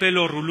tiene el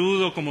pelo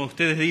ruludo, como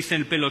ustedes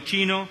dicen, el pelo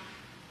chino,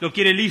 lo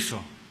quiere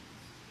liso.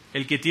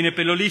 El que tiene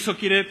pelo liso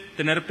quiere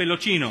tener pelo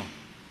chino.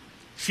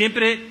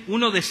 Siempre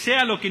uno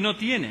desea lo que no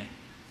tiene.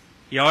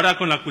 Y ahora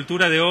con la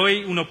cultura de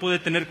hoy uno puede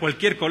tener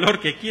cualquier color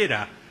que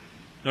quiera.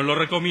 No lo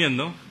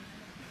recomiendo.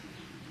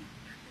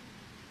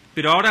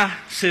 Pero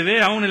ahora se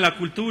ve aún en la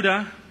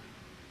cultura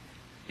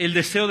el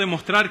deseo de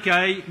mostrar que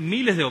hay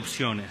miles de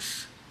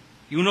opciones.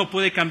 Y uno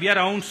puede cambiar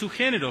aún su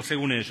género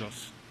según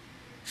ellos.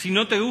 Si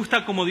no te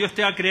gusta como Dios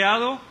te ha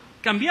creado,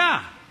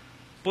 cambia.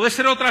 Puede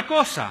ser otra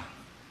cosa.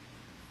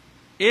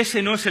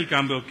 Ese no es el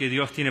cambio que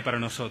Dios tiene para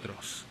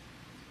nosotros.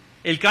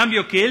 El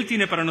cambio que Él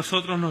tiene para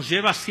nosotros nos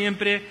lleva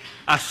siempre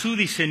a su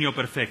diseño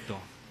perfecto,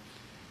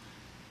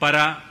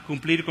 para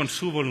cumplir con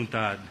su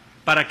voluntad,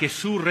 para que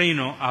su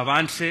reino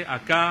avance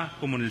acá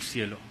como en el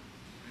cielo.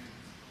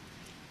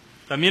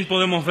 También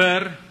podemos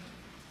ver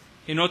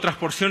en otras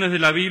porciones de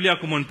la Biblia,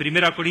 como en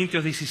 1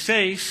 Corintios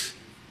 16,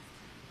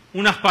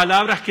 unas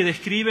palabras que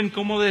describen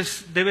cómo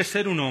debe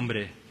ser un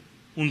hombre,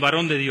 un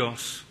varón de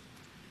Dios.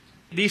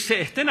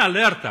 Dice, estén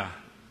alerta,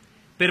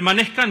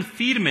 permanezcan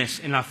firmes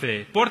en la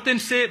fe,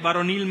 pórtense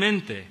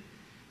varonilmente,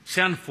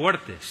 sean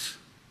fuertes.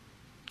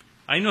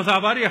 Ahí nos da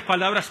varias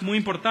palabras muy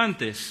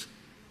importantes.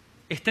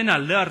 Estén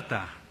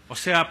alerta, o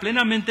sea,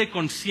 plenamente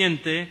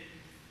consciente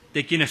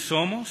de quiénes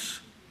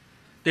somos,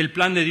 del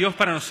plan de Dios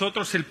para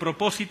nosotros, el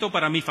propósito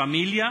para mi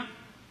familia.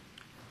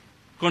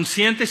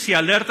 Conscientes y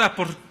alertas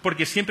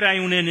porque siempre hay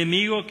un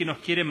enemigo que nos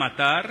quiere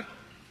matar,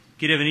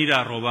 quiere venir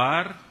a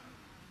robar,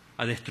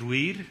 a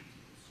destruir.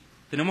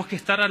 Tenemos que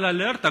estar a la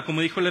alerta,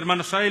 como dijo el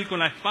hermano Sael, con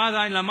la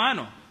espada en la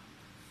mano,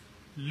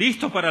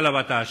 listos para la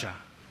batalla.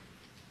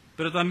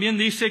 Pero también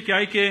dice que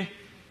hay que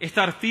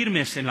estar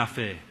firmes en la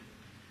fe.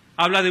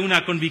 Habla de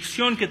una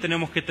convicción que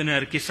tenemos que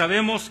tener, que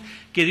sabemos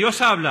que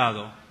Dios ha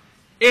hablado.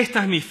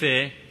 Esta es mi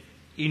fe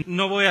y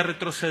no voy a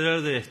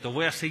retroceder de esto,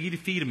 voy a seguir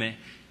firme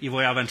y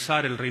voy a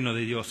avanzar el reino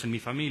de Dios en mi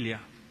familia.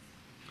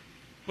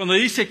 Cuando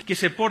dice que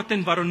se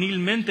porten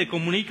varonilmente,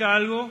 comunica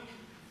algo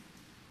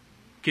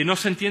que no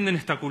se entiende en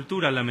esta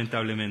cultura,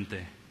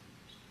 lamentablemente.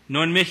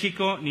 No en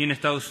México, ni en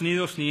Estados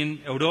Unidos, ni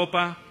en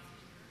Europa.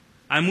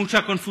 Hay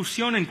mucha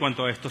confusión en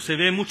cuanto a esto. Se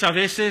ve muchas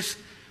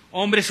veces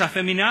hombres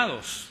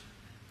afeminados.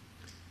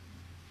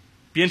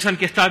 Piensan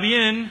que está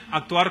bien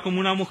actuar como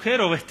una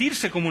mujer o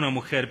vestirse como una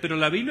mujer, pero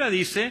la Biblia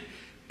dice,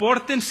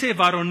 pórtense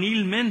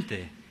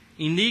varonilmente.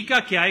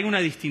 Indica que hay una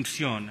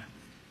distinción,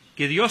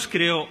 que Dios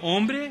creó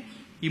hombre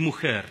y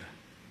mujer.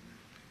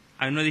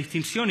 Hay una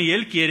distinción y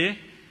Él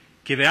quiere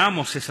que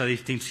veamos esa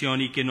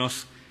distinción y que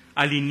nos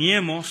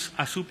alineemos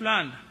a su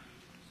plan.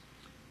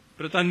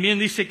 Pero también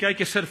dice que hay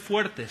que ser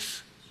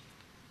fuertes.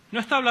 No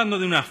está hablando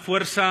de una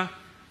fuerza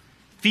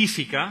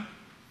física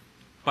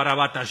para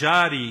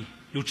batallar y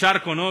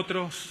luchar con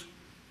otros,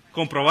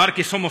 comprobar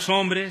que somos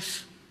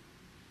hombres,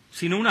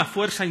 sino una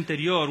fuerza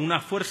interior,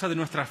 una fuerza de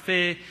nuestra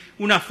fe,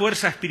 una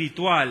fuerza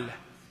espiritual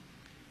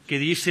que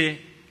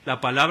dice la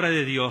palabra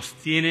de Dios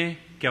tiene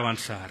que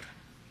avanzar.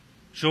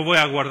 Yo voy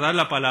a guardar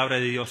la palabra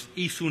de Dios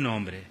y su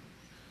nombre.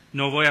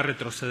 No voy a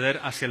retroceder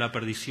hacia la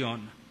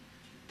perdición.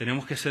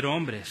 Tenemos que ser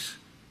hombres.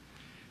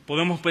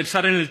 Podemos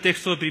pensar en el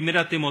texto de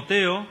 1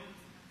 Timoteo,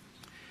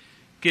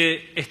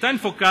 que está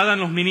enfocada en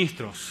los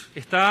ministros.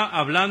 Está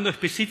hablando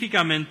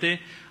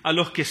específicamente a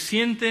los que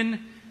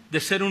sienten de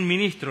ser un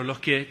ministro, los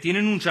que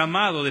tienen un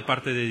llamado de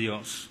parte de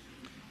Dios.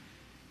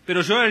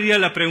 Pero yo haría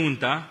la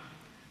pregunta,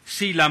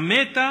 si la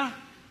meta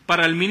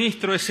para el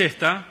ministro es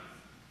esta,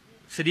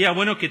 sería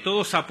bueno que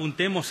todos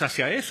apuntemos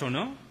hacia eso,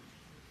 ¿no?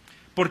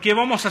 ¿Por qué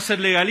vamos a ser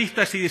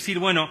legalistas y decir,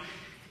 bueno,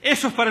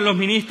 eso es para los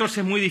ministros,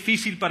 es muy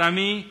difícil para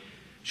mí,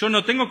 yo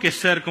no tengo que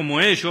ser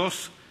como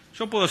ellos,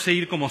 yo puedo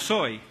seguir como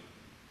soy?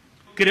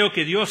 Creo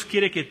que Dios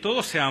quiere que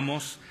todos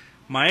seamos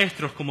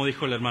maestros, como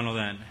dijo el hermano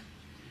Dan,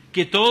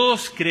 que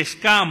todos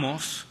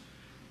crezcamos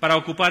para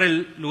ocupar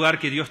el lugar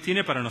que Dios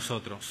tiene para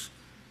nosotros.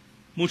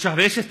 Muchas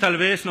veces tal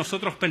vez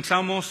nosotros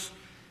pensamos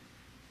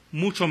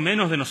mucho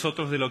menos de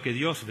nosotros de lo que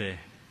Dios ve.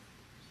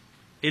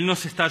 Él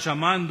nos está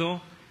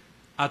llamando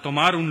a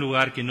tomar un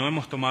lugar que no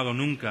hemos tomado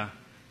nunca,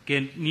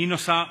 que ni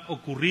nos ha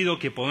ocurrido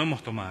que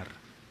podemos tomar.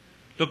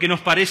 Lo que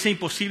nos parece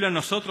imposible a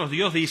nosotros,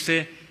 Dios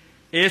dice,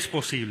 es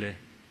posible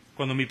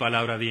cuando mi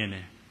palabra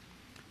viene.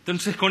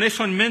 Entonces, con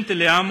eso en mente,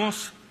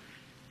 leamos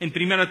en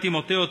 1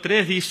 Timoteo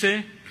 3,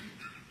 dice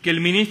que el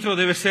ministro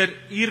debe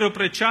ser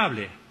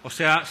irreprochable, o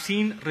sea,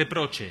 sin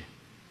reproche,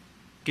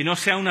 que no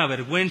sea una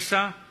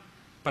vergüenza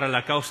para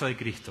la causa de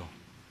Cristo.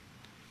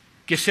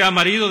 Que sea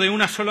marido de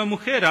una sola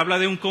mujer, habla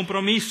de un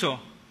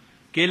compromiso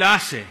que él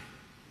hace,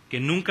 que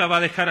nunca va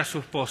a dejar a su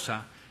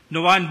esposa,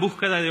 no va en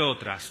búsqueda de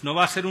otras, no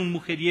va a ser un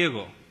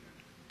mujeriego,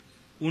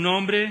 un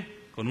hombre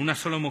con una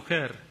sola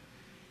mujer,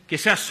 que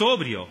sea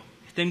sobrio,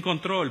 esté en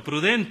control,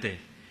 prudente,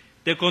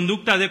 de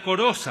conducta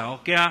decorosa,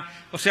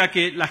 o sea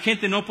que la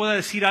gente no pueda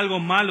decir algo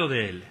malo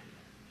de él.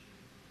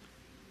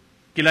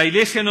 Que la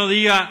iglesia no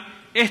diga,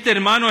 este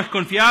hermano es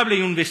confiable,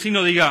 y un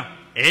vecino diga,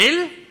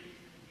 ¿él?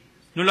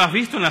 ¿No lo has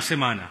visto en la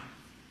semana?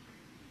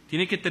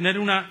 Tiene que tener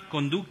una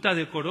conducta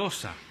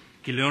decorosa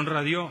que le honra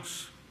a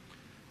Dios.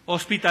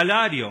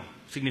 Hospitalario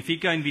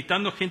significa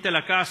invitando gente a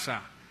la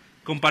casa,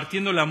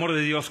 compartiendo el amor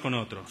de Dios con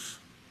otros.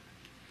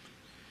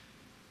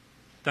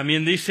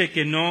 También dice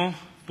que no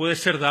puede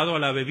ser dado a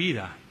la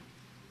bebida.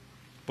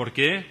 ¿Por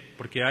qué?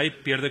 Porque ahí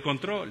pierde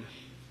control.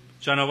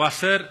 Ya no va a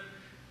ser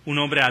un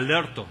hombre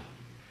alerto,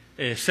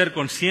 ser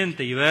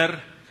consciente y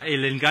ver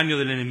el engaño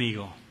del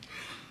enemigo.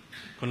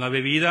 Con la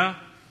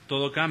bebida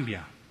todo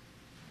cambia.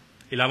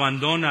 Él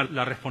abandona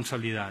la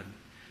responsabilidad.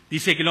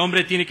 Dice que el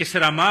hombre tiene que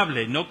ser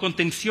amable, no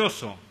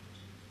contencioso,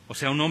 o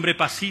sea, un hombre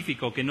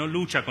pacífico que no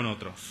lucha con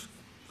otros.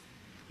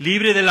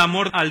 Libre del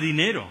amor al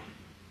dinero.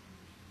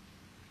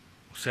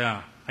 O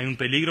sea, ¿hay un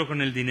peligro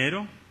con el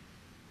dinero?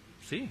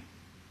 Sí.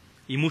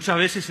 Y muchas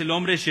veces el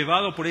hombre es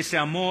llevado por ese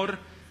amor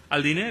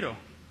al dinero.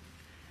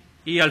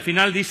 Y al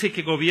final dice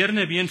que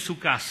gobierne bien su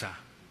casa.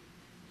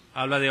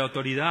 Habla de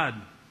autoridad.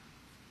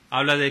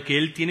 Habla de que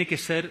él tiene que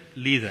ser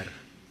líder.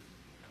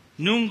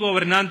 No un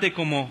gobernante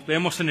como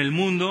vemos en el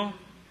mundo,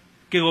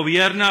 que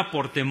gobierna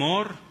por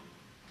temor.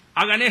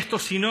 Hagan esto,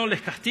 si no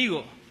les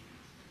castigo.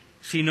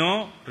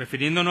 Sino,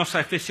 refiriéndonos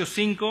a Efesios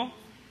 5,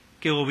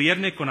 que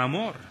gobierne con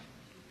amor,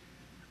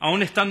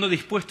 aun estando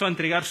dispuesto a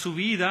entregar su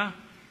vida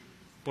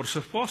por su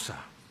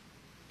esposa.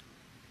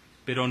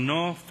 Pero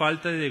no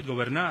falta de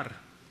gobernar.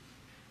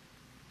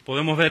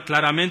 Podemos ver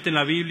claramente en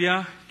la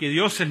Biblia que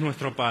Dios es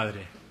nuestro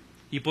Padre.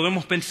 Y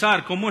podemos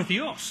pensar cómo es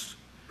Dios,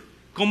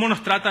 cómo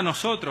nos trata a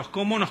nosotros,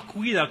 cómo nos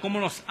cuida, cómo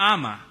nos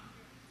ama.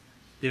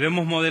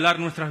 Debemos modelar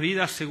nuestras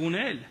vidas según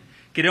Él.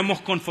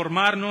 Queremos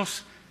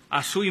conformarnos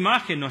a su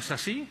imagen, ¿no es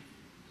así?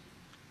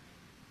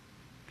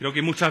 Creo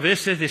que muchas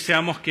veces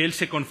deseamos que Él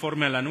se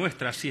conforme a la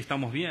nuestra, así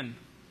estamos bien.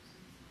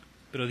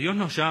 Pero Dios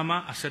nos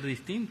llama a ser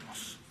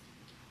distintos.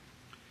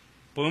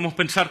 Podemos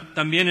pensar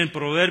también en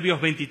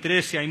Proverbios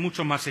 23 y hay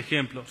muchos más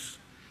ejemplos.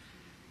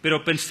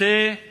 Pero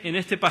pensé en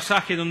este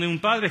pasaje donde un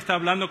padre está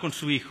hablando con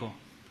su hijo.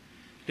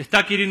 Le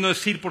está queriendo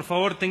decir, por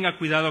favor, tenga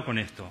cuidado con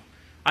esto.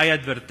 Hay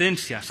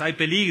advertencias, hay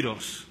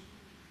peligros.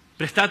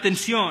 Presta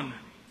atención.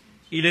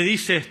 Y le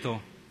dice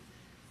esto,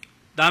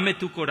 dame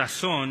tu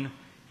corazón,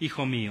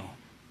 hijo mío.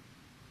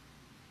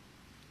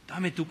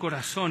 Dame tu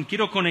corazón.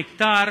 Quiero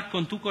conectar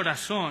con tu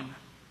corazón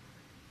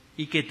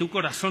y que tu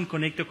corazón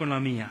conecte con la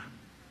mía.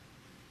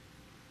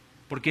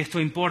 Porque esto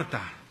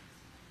importa.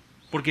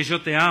 Porque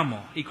yo te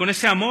amo. Y con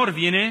ese amor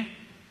viene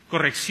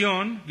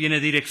corrección,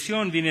 viene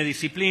dirección, viene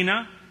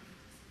disciplina.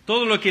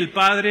 Todo lo que el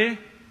Padre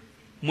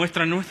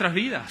muestra en nuestras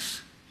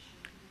vidas.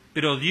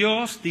 Pero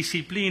Dios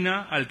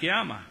disciplina al que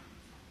ama.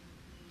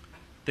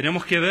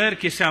 Tenemos que ver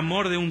que ese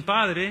amor de un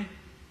padre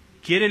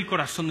quiere el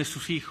corazón de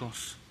sus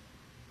hijos.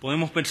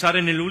 Podemos pensar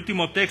en el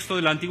último texto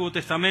del Antiguo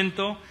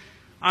Testamento,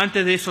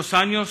 antes de esos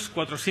años,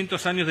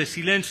 400 años de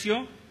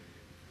silencio,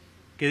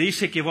 que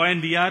dice que va a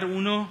enviar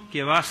uno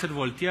que va a hacer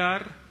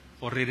voltear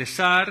o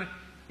regresar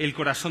el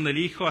corazón del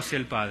hijo hacia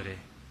el padre,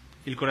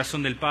 el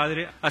corazón del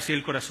padre hacia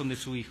el corazón de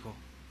su hijo.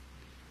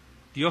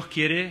 Dios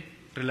quiere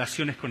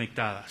relaciones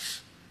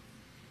conectadas.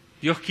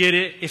 Dios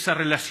quiere esa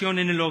relación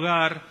en el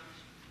hogar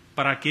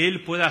para que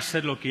Él pueda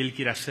hacer lo que Él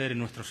quiere hacer en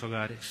nuestros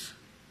hogares.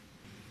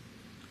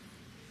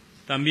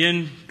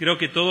 También creo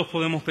que todos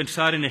podemos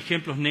pensar en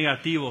ejemplos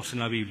negativos en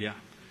la Biblia.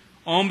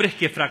 Hombres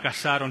que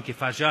fracasaron, que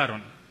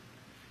fallaron.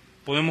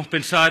 Podemos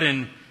pensar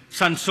en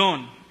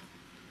Sansón.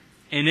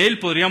 En él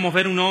podríamos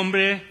ver un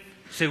hombre,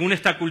 según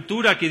esta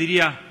cultura, que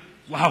diría,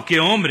 ¡wow, qué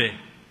hombre!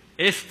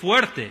 Es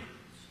fuerte,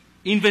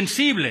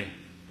 invencible,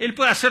 él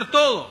puede hacer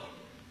todo.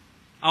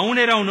 Aún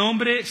era un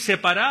hombre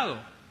separado,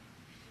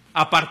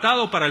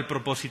 apartado para el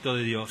propósito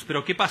de Dios.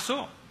 Pero ¿qué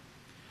pasó?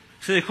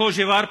 Se dejó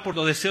llevar por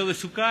los deseos de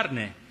su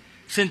carne.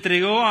 Se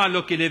entregó a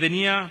lo que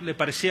le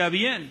parecía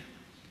bien.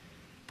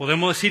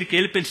 Podemos decir que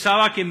él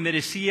pensaba que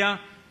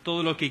merecía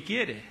todo lo que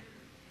quiere.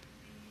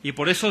 Y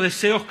por esos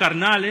deseos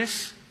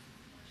carnales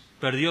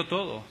perdió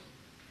todo.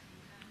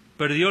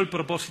 Perdió el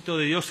propósito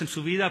de Dios en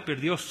su vida,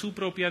 perdió su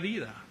propia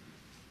vida.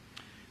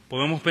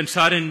 Podemos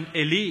pensar en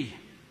Elí.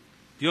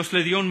 Dios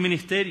le dio un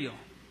ministerio.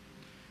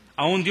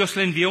 Aún Dios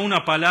le envió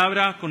una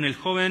palabra con el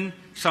joven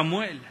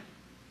Samuel.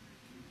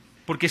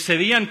 Porque se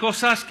veían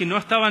cosas que no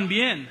estaban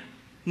bien.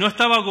 No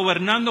estaba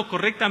gobernando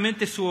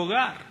correctamente su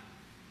hogar.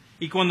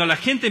 Y cuando la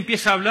gente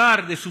empieza a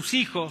hablar de sus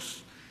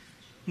hijos,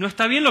 no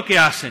está bien lo que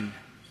hacen.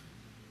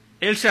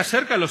 Él se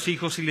acerca a los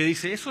hijos y le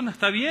dice, eso no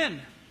está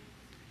bien.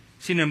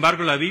 Sin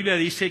embargo, la Biblia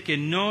dice que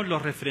no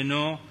los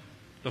refrenó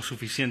lo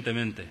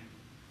suficientemente.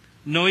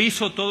 No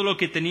hizo todo lo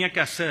que tenía que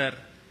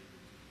hacer.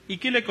 ¿Y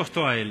qué le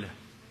costó a él?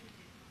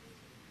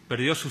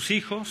 Perdió sus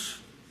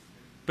hijos,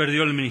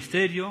 perdió el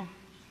ministerio,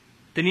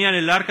 Tenían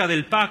el arca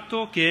del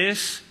pacto, que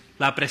es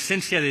la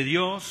presencia de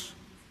Dios.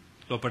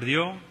 Lo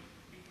perdió.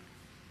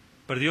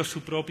 Perdió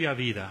su propia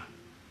vida.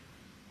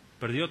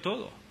 Perdió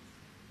todo.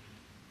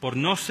 Por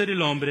no ser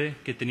el hombre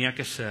que tenía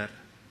que ser.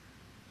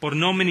 Por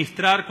no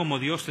ministrar como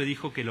Dios le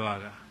dijo que lo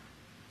haga.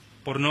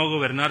 Por no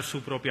gobernar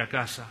su propia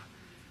casa.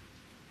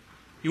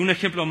 Y un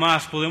ejemplo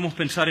más, podemos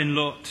pensar en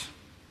Lot.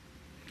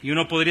 Y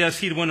uno podría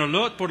decir, bueno,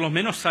 Lot por lo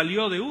menos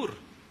salió de Ur.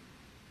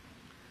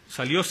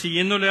 Salió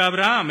siguiéndole a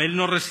Abraham. Él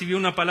no recibió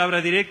una palabra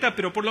directa,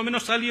 pero por lo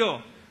menos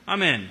salió.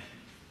 Amén.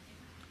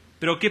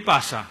 Pero ¿qué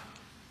pasa?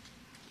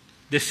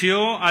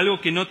 Deseó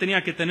algo que no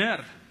tenía que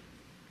tener.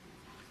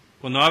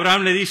 Cuando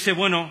Abraham le dice,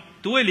 bueno,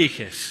 tú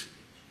eliges,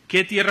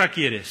 ¿qué tierra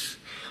quieres?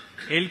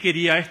 Él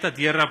quería esta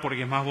tierra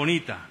porque es más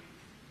bonita.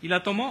 Y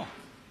la tomó.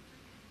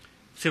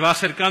 Se va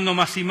acercando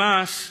más y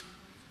más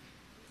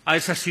a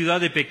esa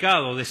ciudad de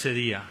pecado de ese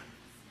día,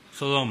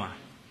 Sodoma.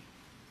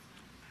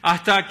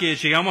 Hasta que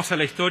llegamos a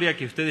la historia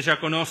que ustedes ya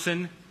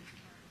conocen,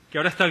 que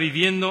ahora está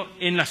viviendo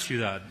en la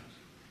ciudad.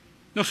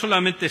 No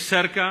solamente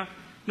cerca,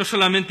 no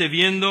solamente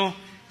viendo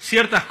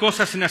ciertas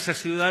cosas en esa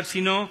ciudad,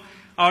 sino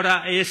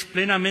ahora es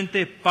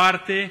plenamente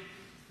parte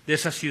de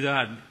esa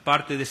ciudad,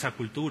 parte de esa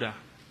cultura.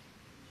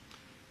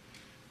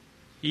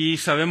 Y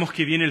sabemos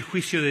que viene el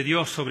juicio de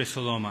Dios sobre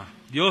Sodoma.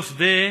 Dios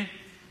ve,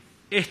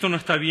 esto no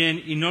está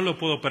bien y no lo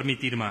puedo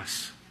permitir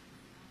más.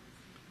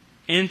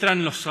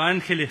 Entran los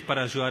ángeles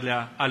para ayudarle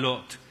a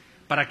Lot,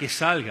 para que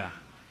salga.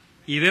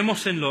 Y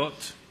vemos en Lot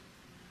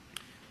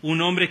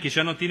un hombre que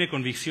ya no tiene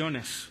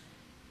convicciones.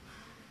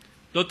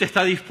 Lot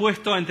está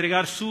dispuesto a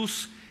entregar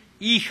sus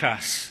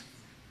hijas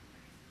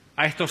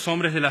a estos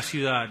hombres de la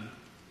ciudad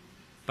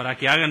para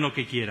que hagan lo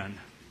que quieran.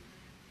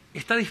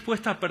 Está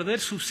dispuesta a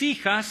perder sus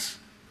hijas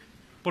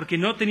porque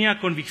no tenía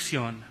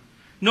convicción.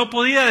 No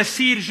podía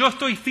decir, yo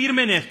estoy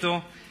firme en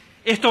esto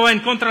va en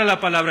contra de la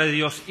palabra de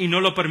Dios y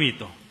no lo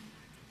permito.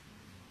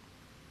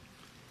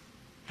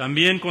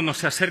 También cuando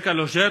se acerca a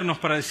los yernos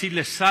para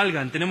decirles,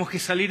 salgan, tenemos que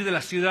salir de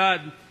la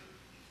ciudad,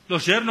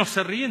 los yernos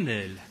se ríen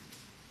de él.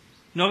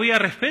 No había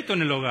respeto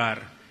en el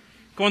hogar.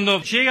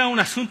 Cuando llega un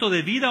asunto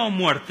de vida o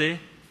muerte,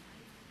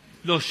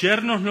 los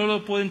yernos no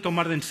lo pueden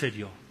tomar en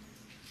serio.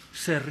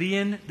 Se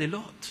ríen de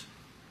Lot.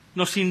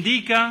 Nos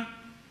indica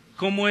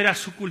cómo era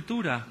su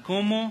cultura,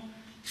 cómo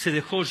se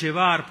dejó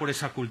llevar por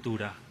esa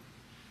cultura.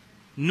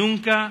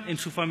 Nunca en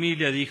su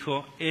familia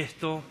dijo,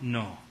 esto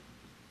no.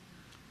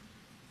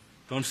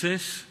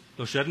 Entonces,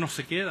 los yernos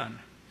se quedan.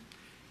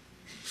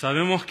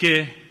 Sabemos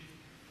que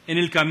en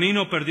el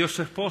camino perdió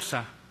su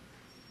esposa.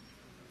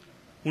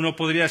 Uno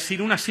podría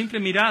decir una simple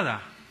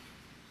mirada,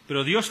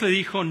 pero Dios le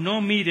dijo,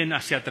 no miren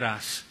hacia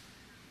atrás,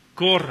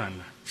 corran,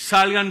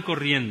 salgan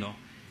corriendo.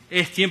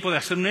 Es tiempo de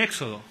hacer un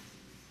éxodo.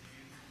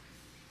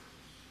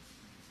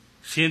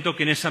 Siento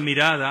que en esa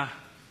mirada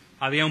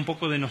había un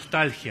poco de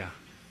nostalgia,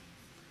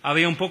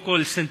 había un poco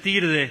el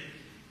sentir de,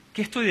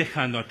 ¿qué estoy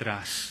dejando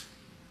atrás?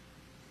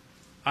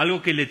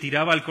 Algo que le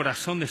tiraba al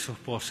corazón de su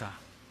esposa.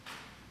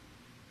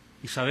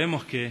 Y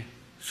sabemos que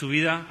su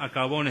vida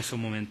acabó en ese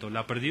momento,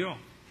 la perdió.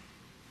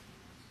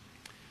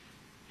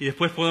 Y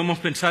después podemos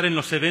pensar en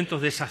los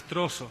eventos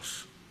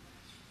desastrosos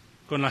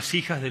con las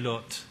hijas de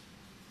Lot,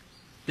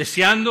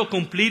 deseando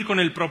cumplir con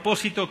el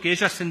propósito que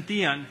ellas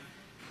sentían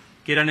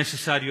que era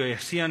necesario y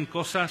hacían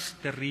cosas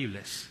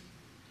terribles.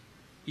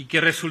 ¿Y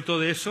qué resultó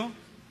de eso?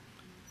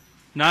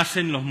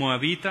 Nacen los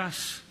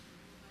moabitas,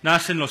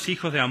 nacen los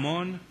hijos de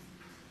Amón,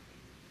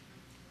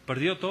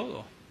 perdió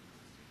todo.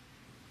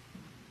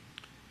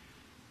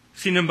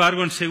 Sin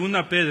embargo, en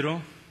 2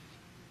 Pedro,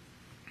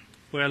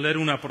 voy a leer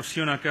una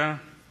porción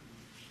acá,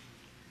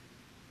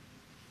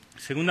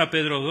 2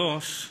 Pedro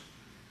 2,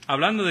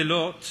 hablando de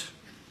Lot,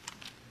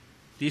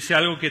 dice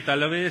algo que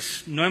tal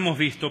vez no hemos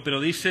visto,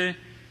 pero dice,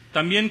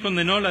 también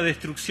condenó la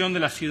destrucción de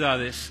las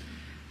ciudades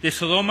de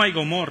Sodoma y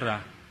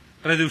Gomorra,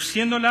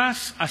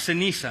 reduciéndolas a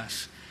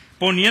cenizas,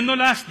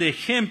 poniéndolas de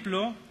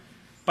ejemplo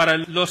para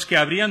los que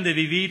habrían de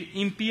vivir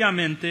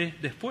impíamente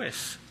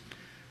después.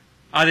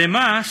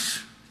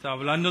 Además, está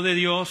hablando de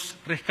Dios,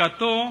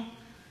 rescató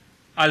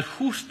al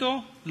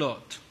justo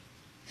Lot.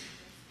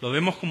 ¿Lo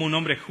vemos como un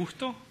hombre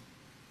justo?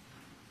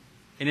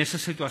 En esa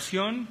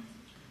situación,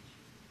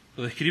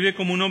 lo describe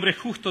como un hombre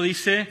justo,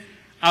 dice,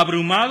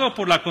 abrumado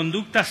por la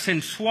conducta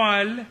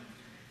sensual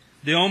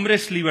de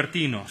hombres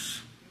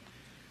libertinos.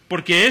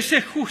 Porque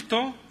ese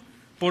justo,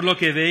 por lo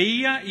que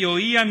veía y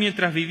oía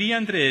mientras vivía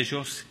entre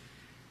ellos,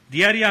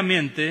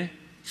 diariamente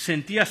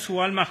sentía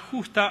su alma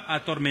justa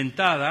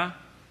atormentada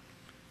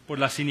por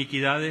las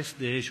iniquidades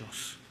de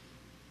ellos.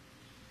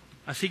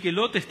 Así que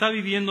Lot está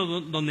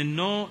viviendo donde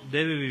no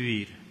debe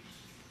vivir.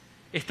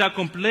 Está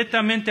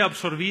completamente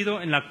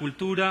absorbido en la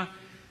cultura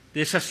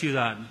de esa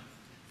ciudad.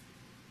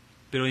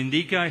 Pero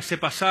indica ese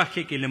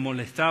pasaje que le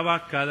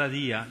molestaba cada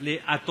día,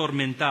 le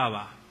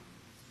atormentaba.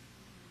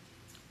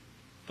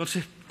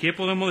 Entonces, ¿qué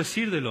podemos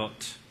decir de Lot?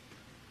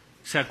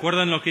 ¿Se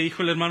acuerdan lo que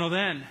dijo el hermano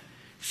Dan?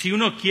 Si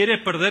uno quiere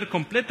perder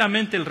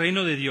completamente el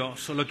reino de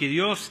Dios, o lo que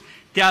Dios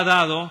te ha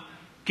dado,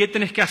 ¿qué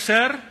tenés que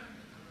hacer?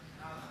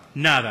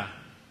 Nada.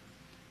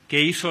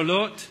 ¿Qué hizo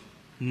Lot?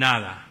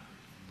 nada.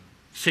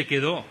 Se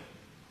quedó.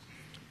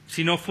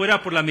 Si no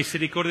fuera por la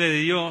misericordia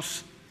de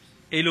Dios,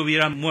 él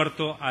hubiera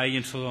muerto ahí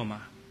en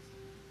Sodoma.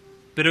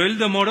 Pero él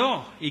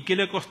demoró. ¿Y qué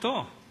le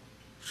costó?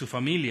 Su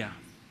familia.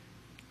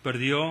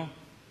 Perdió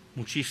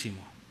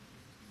muchísimo.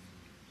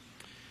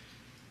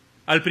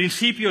 Al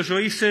principio yo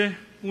hice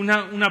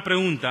una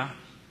pregunta.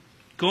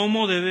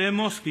 ¿Cómo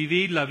debemos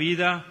vivir la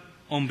vida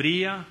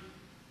hombría,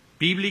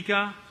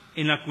 bíblica,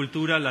 en la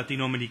cultura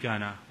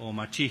latinoamericana, o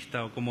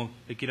machista, o como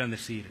le quieran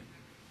decir?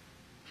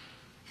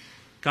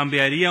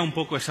 Cambiaría un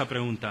poco esa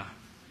pregunta.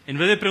 En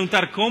vez de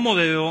preguntar cómo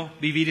debo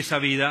vivir esa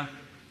vida,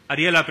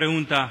 haría la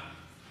pregunta,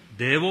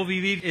 ¿debo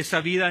vivir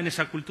esa vida en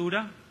esa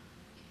cultura?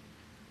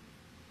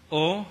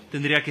 ¿O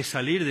tendría que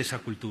salir de esa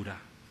cultura?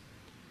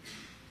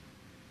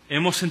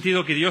 Hemos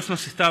sentido que Dios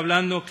nos está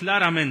hablando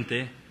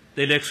claramente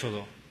del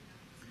Éxodo.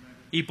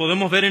 Y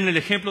podemos ver en el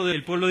ejemplo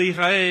del pueblo de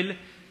Israel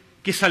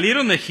que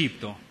salieron de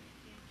Egipto.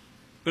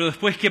 Pero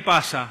después, ¿qué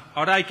pasa?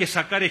 Ahora hay que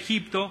sacar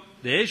Egipto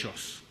de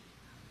ellos.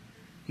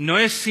 No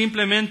es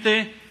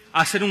simplemente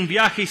hacer un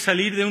viaje y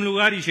salir de un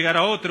lugar y llegar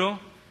a otro,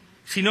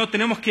 sino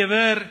tenemos que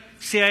ver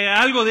si hay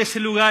algo de ese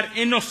lugar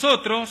en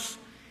nosotros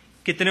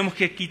que tenemos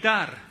que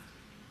quitar.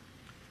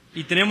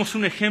 Y tenemos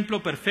un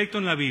ejemplo perfecto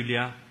en la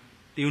Biblia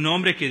de un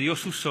hombre que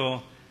Dios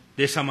usó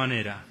de esa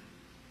manera.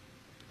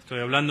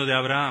 Estoy hablando de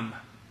Abraham,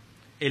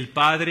 el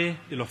padre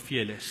de los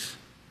fieles.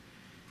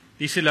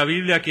 Dice la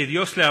Biblia que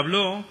Dios le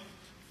habló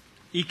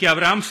y que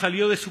Abraham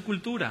salió de su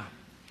cultura.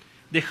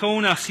 Dejó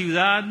una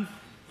ciudad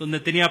donde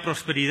tenía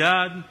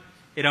prosperidad,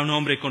 era un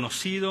hombre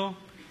conocido,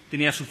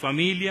 tenía su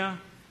familia,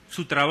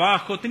 su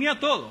trabajo, tenía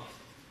todo.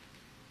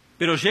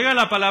 Pero llega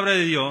la palabra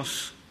de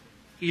Dios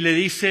y le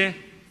dice,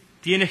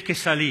 tienes que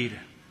salir.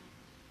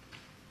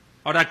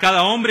 Ahora,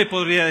 cada hombre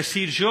podría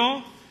decir,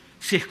 yo,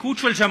 si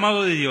escucho el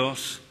llamado de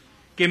Dios,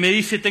 que me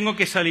dice tengo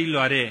que salir,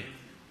 lo haré.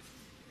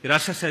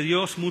 Gracias a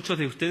Dios, muchos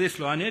de ustedes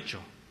lo han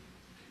hecho.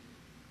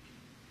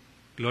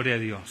 Gloria a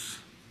Dios.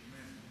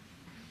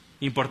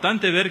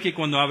 Importante ver que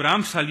cuando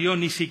Abraham salió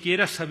ni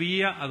siquiera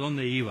sabía a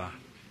dónde iba.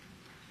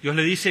 Dios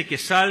le dice que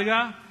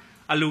salga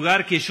al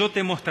lugar que yo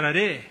te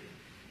mostraré.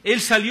 Él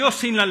salió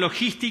sin la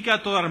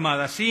logística toda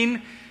armada,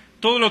 sin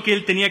todo lo que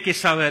él tenía que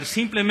saber.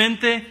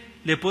 Simplemente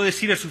le puede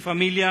decir a su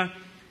familia,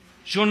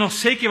 yo no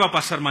sé qué va a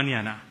pasar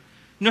mañana.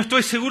 No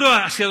estoy seguro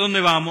hacia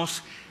dónde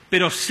vamos,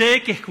 pero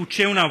sé que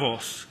escuché una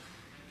voz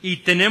y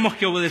tenemos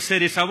que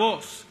obedecer esa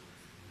voz.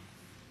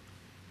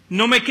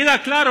 No me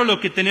queda claro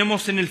lo que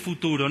tenemos en el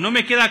futuro, no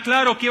me queda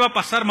claro qué va a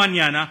pasar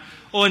mañana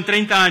o en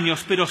 30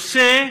 años, pero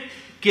sé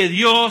que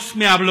Dios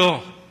me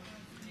habló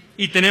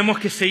y tenemos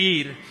que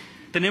seguir,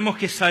 tenemos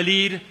que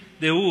salir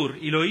de Ur,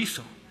 y lo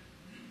hizo.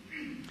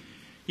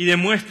 Y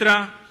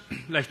demuestra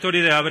la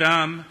historia de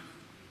Abraham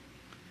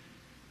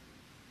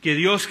que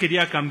Dios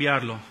quería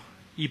cambiarlo.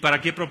 ¿Y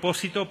para qué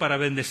propósito? Para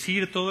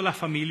bendecir todas las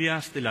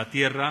familias de la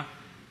tierra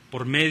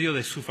por medio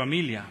de su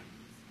familia.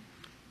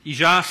 Y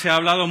ya se ha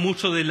hablado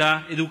mucho de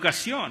la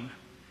educación.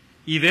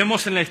 Y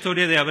vemos en la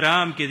historia de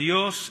Abraham que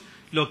Dios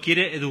lo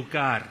quiere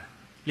educar,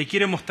 le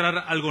quiere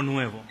mostrar algo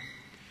nuevo.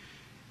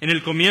 En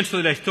el comienzo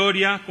de la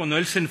historia, cuando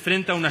él se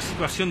enfrenta a una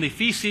situación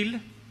difícil,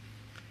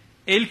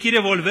 él quiere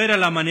volver a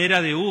la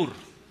manera de Ur,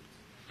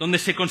 donde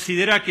se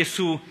considera que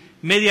su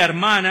media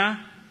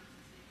hermana,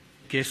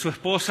 que es su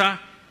esposa,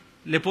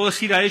 le puedo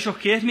decir a ellos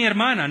que es mi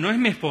hermana, no es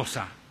mi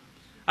esposa.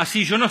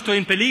 Así yo no estoy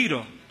en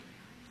peligro.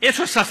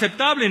 Eso es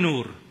aceptable en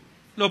Ur,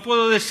 lo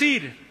puedo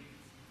decir.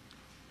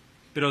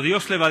 Pero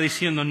Dios le va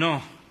diciendo,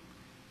 no,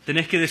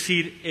 tenés que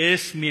decir,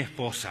 es mi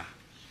esposa,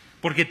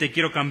 porque te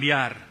quiero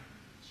cambiar.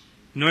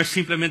 No es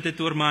simplemente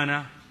tu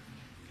hermana.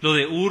 Lo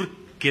de Ur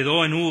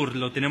quedó en Ur,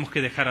 lo tenemos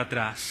que dejar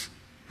atrás.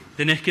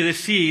 Tenés que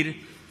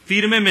decir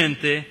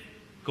firmemente,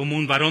 como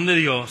un varón de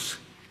Dios,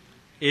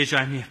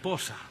 ella es mi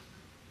esposa.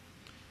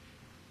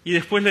 Y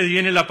después le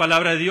viene la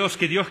palabra de Dios,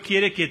 que Dios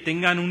quiere que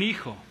tengan un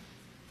hijo.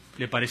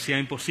 Le parecía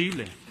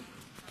imposible.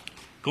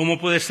 ¿Cómo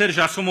puede ser?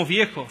 Ya somos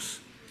viejos,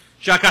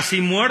 ya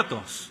casi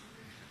muertos.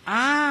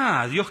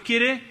 Dios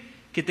quiere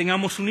que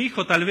tengamos un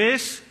hijo. Tal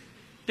vez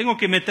tengo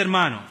que meter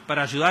mano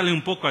para ayudarle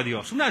un poco a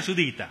Dios, una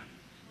ayudita.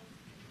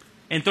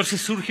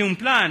 Entonces surge un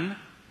plan.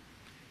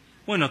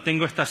 Bueno,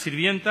 tengo esta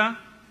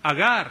sirvienta,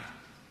 Agar.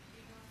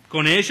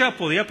 Con ella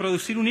podía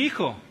producir un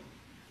hijo.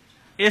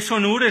 Eso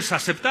en Ur es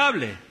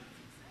aceptable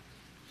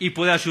y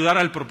puede ayudar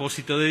al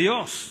propósito de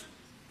Dios.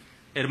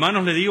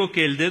 Hermanos, le digo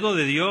que el dedo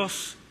de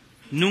Dios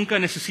nunca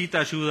necesita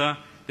ayuda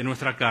de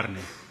nuestra carne.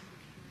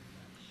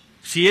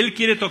 Si Él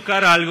quiere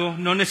tocar algo,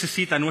 no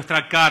necesita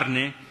nuestra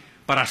carne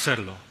para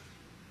hacerlo.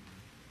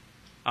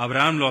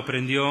 Abraham lo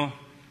aprendió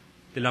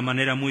de la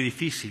manera muy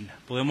difícil.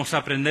 Podemos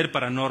aprender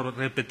para no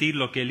repetir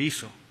lo que él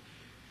hizo.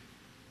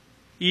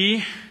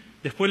 Y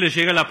después le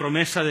llega la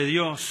promesa de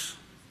Dios.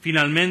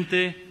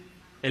 Finalmente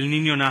el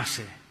niño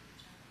nace,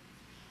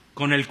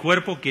 con el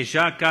cuerpo que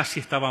ya casi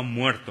estaba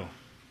muerto.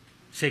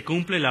 Se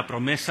cumple la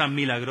promesa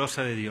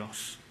milagrosa de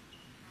Dios.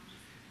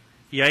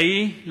 Y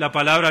ahí la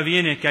palabra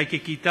viene que hay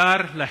que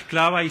quitar la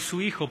esclava y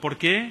su hijo. ¿Por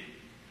qué?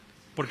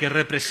 Porque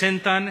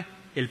representan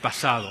el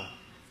pasado.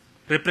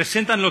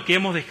 representan lo que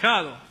hemos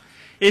dejado.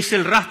 Es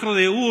el rastro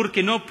de Ur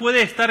que no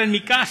puede estar en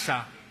mi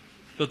casa.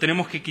 Lo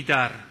tenemos que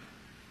quitar,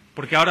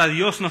 porque ahora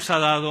Dios nos ha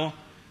dado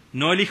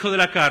no el hijo de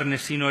la carne,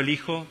 sino el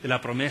hijo de la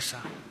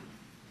promesa.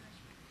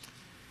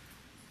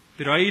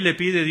 Pero ahí le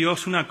pide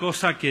Dios una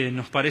cosa que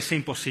nos parece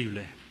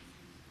imposible.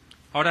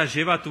 Ahora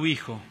lleva a tu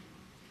hijo.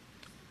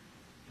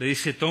 Le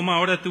dice, toma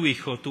ahora tu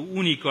hijo, tu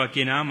único a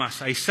quien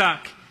amas, a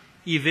Isaac,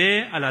 y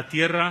ve a la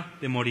tierra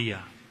de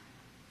Moría.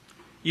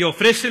 Y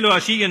ofrécelo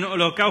allí en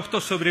holocausto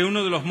sobre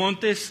uno de los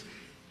montes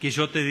que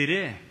yo te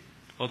diré.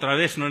 Otra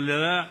vez no le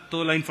da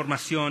toda la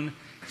información,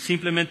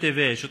 simplemente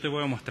ve, yo te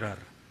voy a mostrar.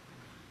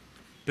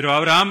 Pero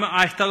Abraham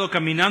ha estado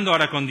caminando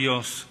ahora con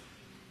Dios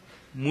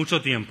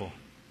mucho tiempo.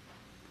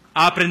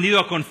 Ha aprendido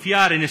a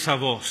confiar en esa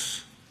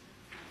voz.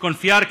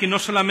 Confiar que no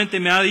solamente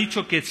me ha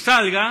dicho que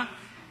salga,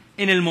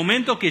 en el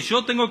momento que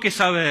yo tengo que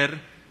saber,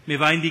 me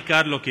va a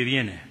indicar lo que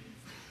viene.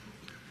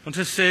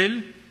 Entonces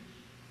él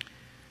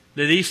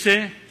le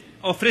dice,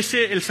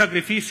 ofrece el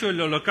sacrificio,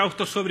 el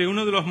holocausto sobre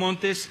uno de los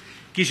montes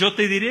que yo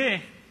te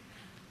diré.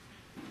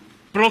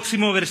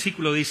 Próximo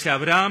versículo dice,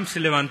 Abraham se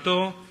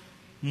levantó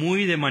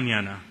muy de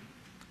mañana,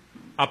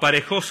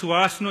 aparejó su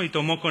asno y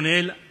tomó con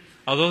él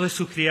a 2 de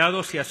sus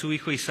criados y a su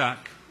hijo Isaac.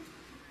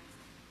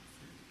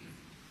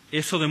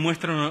 Eso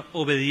demuestra una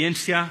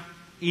obediencia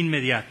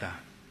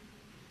inmediata.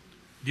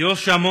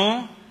 Dios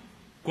llamó,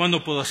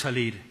 ¿cuándo puedo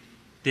salir?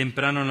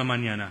 Temprano en la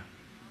mañana.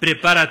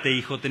 Prepárate,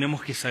 hijo,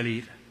 tenemos que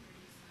salir.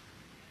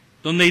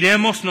 ¿Dónde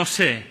iremos? No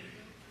sé,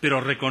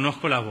 pero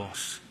reconozco la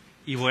voz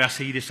y voy a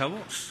seguir esa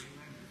voz.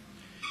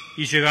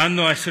 Y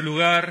llegando a ese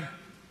lugar,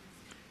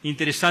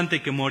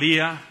 interesante que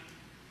Moría,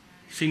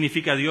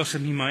 significa Dios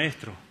es mi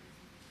maestro.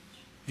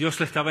 Dios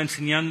le estaba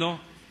enseñando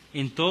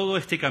en todo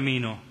este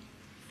camino,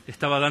 le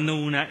estaba dando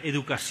una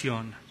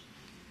educación.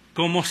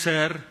 Cómo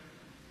ser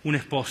un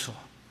esposo,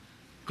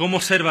 cómo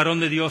ser varón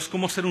de Dios,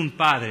 cómo ser un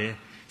padre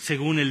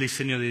según el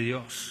diseño de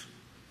Dios.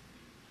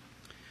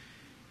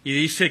 Y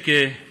dice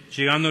que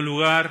llegando al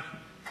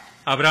lugar,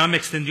 Abraham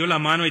extendió la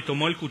mano y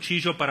tomó el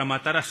cuchillo para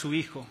matar a su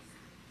hijo.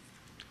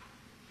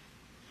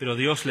 Pero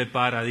Dios le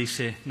para,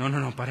 dice,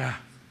 no,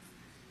 para.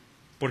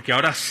 Porque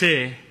ahora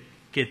sé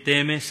que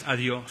temes a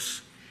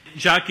Dios,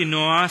 ya que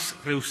no has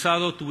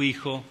rehusado tu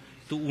hijo,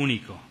 tu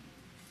único.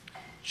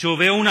 Yo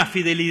veo una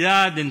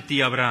fidelidad en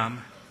ti, Abraham,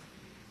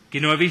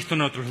 que no he visto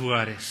en otros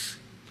lugares.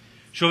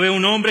 Yo veo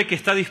un hombre que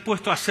está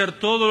dispuesto a hacer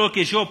todo lo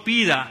que yo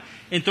pida,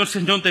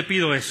 entonces no te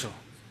pido eso.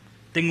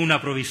 Tengo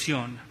una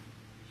provisión.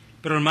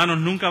 Pero hermanos,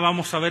 nunca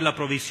vamos a ver la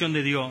provisión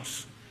de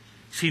Dios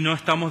si no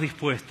estamos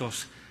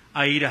dispuestos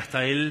a ir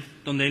hasta Él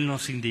donde Él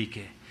nos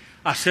indique,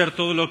 a hacer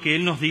todo lo que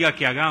Él nos diga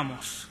que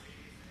hagamos.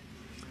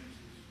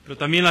 Pero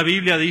también la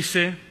Biblia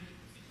dice,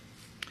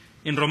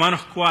 en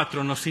Romanos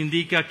 4, nos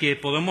indica que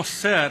podemos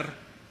ser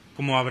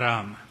como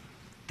Abraham.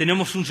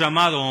 Tenemos un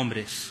llamado,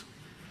 hombres,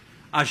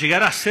 a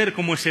llegar a ser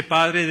como ese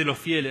padre de los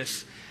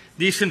fieles.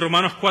 Dice en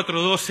Romanos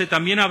 4:12,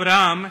 también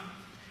Abraham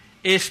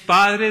es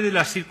padre de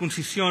la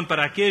circuncisión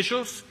para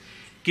aquellos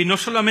que no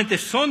solamente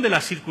son de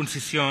la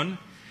circuncisión,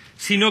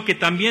 sino que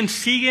también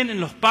siguen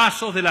en los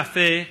pasos de la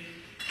fe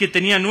que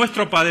tenía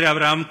nuestro padre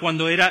Abraham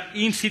cuando era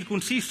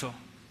incircunciso.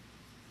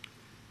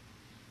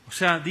 O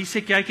sea,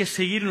 dice que hay que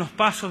seguir en los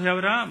pasos de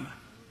Abraham.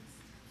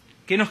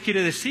 ¿Qué nos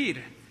quiere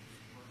decir?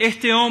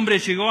 Este hombre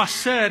llegó a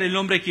ser el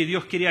hombre que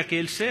Dios quería que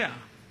él sea.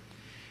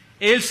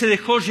 Él se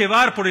dejó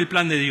llevar por el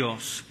plan de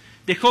Dios.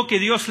 Dejó que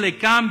Dios le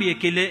cambie,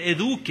 que le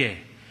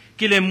eduque,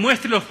 que le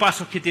muestre los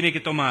pasos que tiene que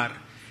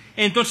tomar.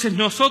 Entonces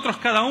nosotros,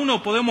 cada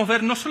uno, podemos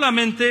ver no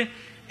solamente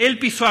él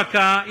pisó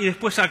acá y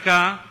después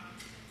acá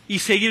y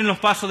seguir en los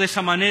pasos de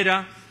esa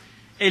manera.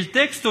 El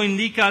texto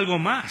indica algo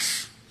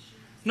más.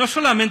 No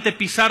solamente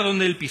pisar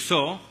donde él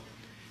pisó,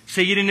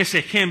 seguir en ese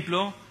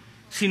ejemplo,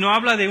 sino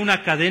habla de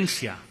una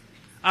cadencia,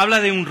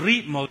 habla de un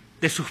ritmo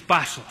de sus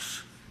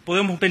pasos.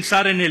 Podemos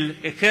pensar en el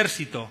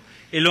ejército,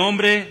 el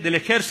hombre del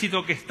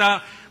ejército que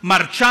está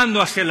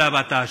marchando hacia la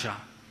batalla,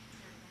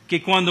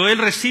 que cuando él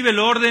recibe el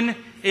orden,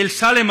 él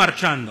sale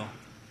marchando,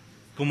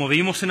 como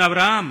vimos en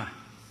Abraham.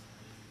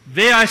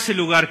 Ve a ese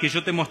lugar que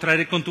yo te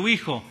mostraré con tu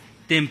hijo.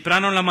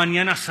 Temprano en la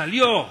mañana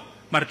salió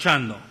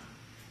marchando.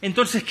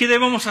 Entonces, ¿qué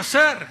debemos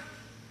hacer?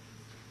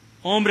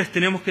 Hombres,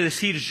 tenemos que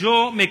decir,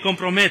 yo me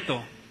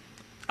comprometo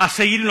a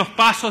seguir en los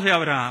pasos de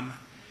Abraham.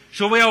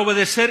 Yo voy a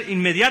obedecer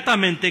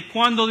inmediatamente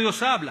cuando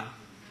Dios habla.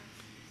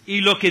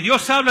 Y lo que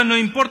Dios habla, no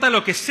importa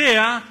lo que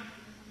sea,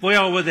 voy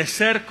a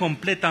obedecer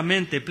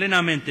completamente,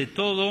 plenamente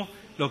todo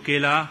lo que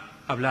Él ha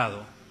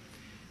hablado.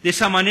 De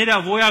esa manera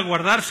voy a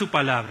guardar su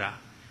palabra.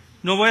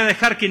 No voy a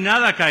dejar que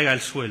nada caiga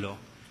al suelo.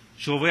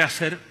 Yo voy a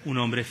ser un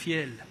hombre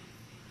fiel.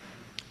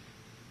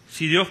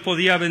 Si Dios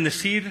podía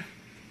bendecir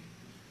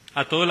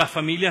a todas las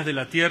familias de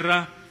la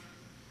tierra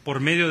por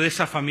medio de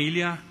esa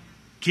familia,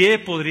 ¿qué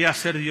podría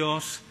hacer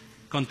Dios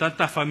con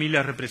tantas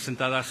familias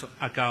representadas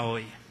acá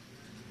hoy?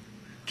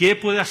 ¿Qué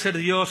puede hacer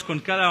Dios con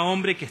cada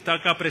hombre que está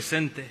acá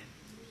presente?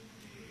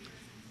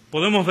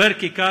 Podemos ver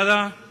que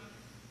cada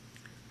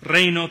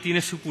reino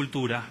tiene su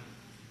cultura.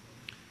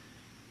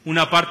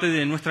 Una parte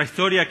de nuestra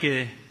historia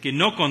que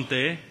no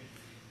conté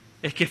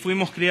es que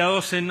fuimos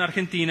criados en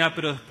Argentina,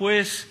 pero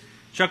después,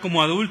 ya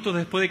como adultos,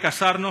 después de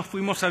casarnos,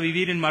 fuimos a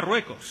vivir en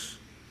Marruecos,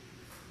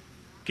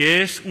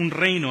 que es un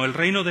reino, el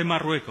reino de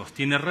Marruecos,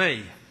 tiene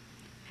rey.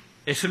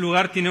 Ese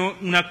lugar tiene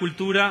una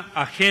cultura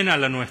ajena a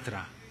la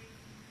nuestra.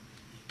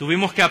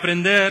 Tuvimos que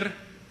aprender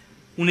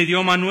un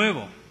idioma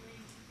nuevo,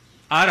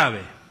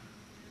 árabe.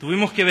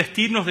 Tuvimos que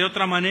vestirnos de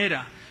otra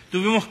manera.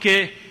 Tuvimos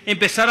que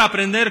empezar a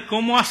aprender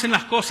cómo hacen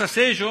las cosas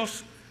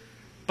ellos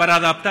para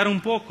adaptar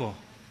un poco.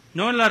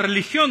 No la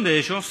religión de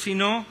ellos,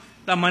 sino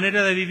la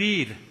manera de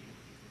vivir,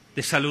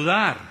 de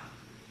saludar,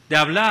 de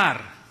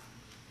hablar.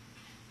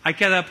 Hay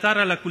que adaptar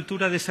a la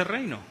cultura de ese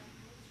reino.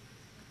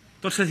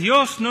 Entonces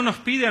Dios no nos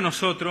pide a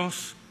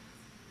nosotros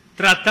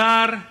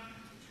tratar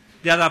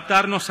de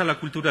adaptarnos a la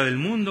cultura del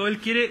mundo. Él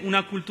quiere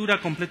una cultura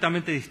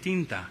completamente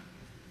distinta,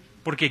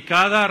 porque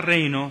cada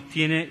reino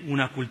tiene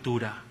una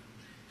cultura.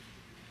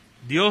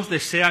 Dios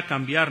desea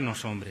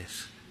cambiarnos,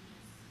 hombres.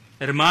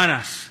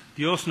 Hermanas,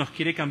 Dios nos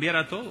quiere cambiar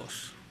a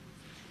todos.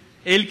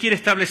 Él quiere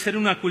establecer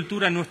una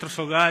cultura en nuestros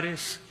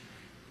hogares,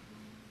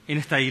 en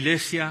esta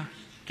iglesia,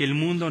 que el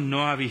mundo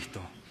no ha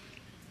visto.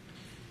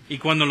 Y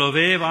cuando lo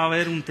ve va a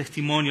haber un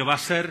testimonio, va a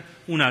ser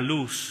una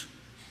luz.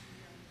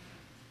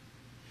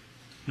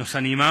 ¿Nos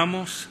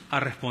animamos a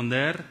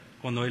responder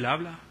cuando Él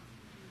habla?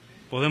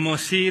 Podemos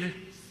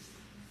decir,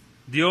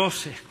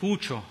 Dios,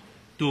 escucho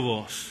tu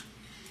voz,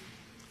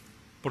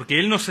 porque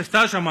Él nos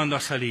está llamando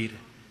a salir.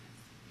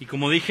 Y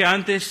como dije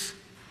antes,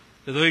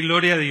 le doy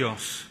gloria a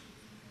Dios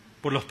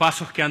por los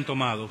pasos que han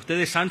tomado.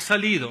 Ustedes han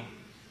salido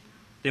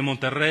de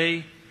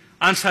Monterrey,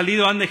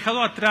 han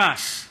dejado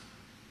atrás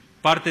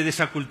parte de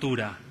esa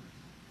cultura.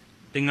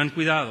 Tengan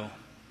cuidado.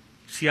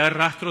 Si hay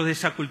rastros de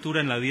esa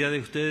cultura en la vida de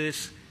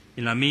ustedes,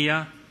 en la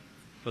mía,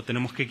 lo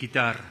tenemos que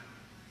quitar.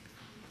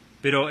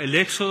 Pero el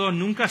éxodo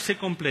nunca se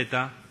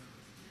completa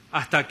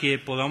hasta que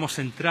podamos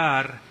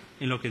entrar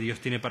en lo que Dios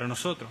tiene para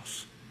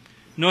nosotros.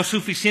 No es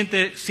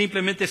suficiente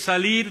simplemente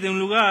salir de un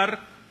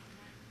lugar,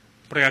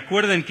 porque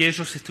acuerden que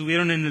ellos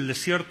estuvieron en el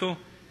desierto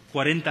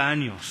 40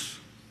 años.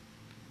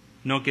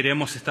 No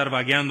queremos estar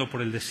vagueando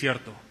por el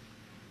desierto.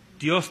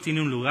 Dios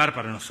tiene un lugar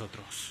para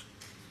nosotros.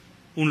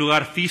 Un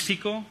lugar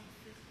físico,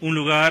 un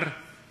lugar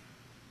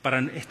para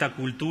esta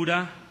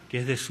cultura que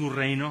es de su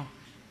reino.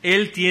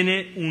 Él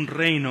tiene un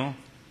reino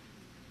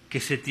que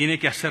se tiene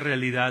que hacer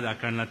realidad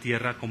acá en la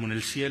tierra como en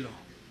el cielo.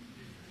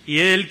 Y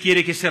Él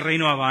quiere que ese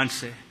reino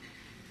avance.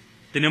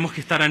 Tenemos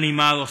que estar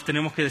animados,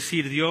 tenemos que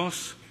decir,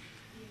 Dios,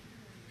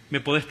 me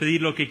podés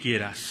pedir lo que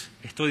quieras.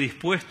 Estoy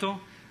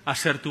dispuesto a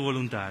hacer tu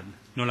voluntad,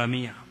 no la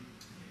mía.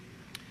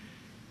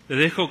 Les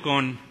dejo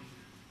con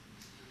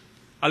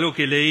algo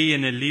que leí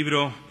en el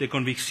libro de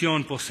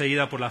Convicción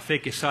poseída por la fe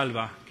que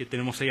salva, que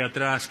tenemos ahí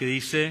atrás, que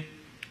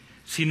dice,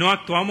 si no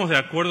actuamos de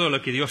acuerdo a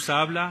lo que Dios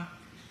habla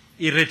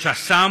y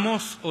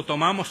rechazamos o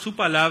tomamos su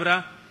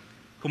palabra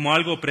como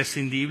algo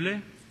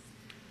prescindible,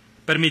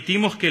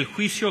 permitimos que el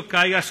juicio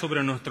caiga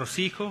sobre nuestros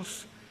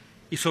hijos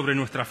y sobre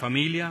nuestra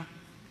familia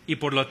y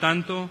por lo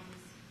tanto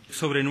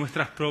sobre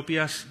nuestras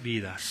propias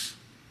vidas.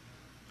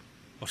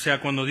 O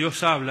sea, cuando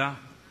Dios habla,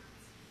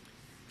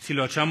 si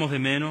lo echamos de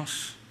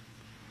menos,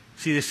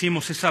 si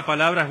decimos esa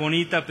palabra es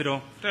bonita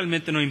pero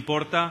realmente no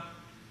importa,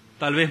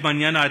 tal vez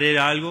mañana haré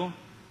algo,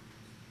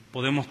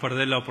 podemos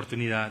perder la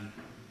oportunidad.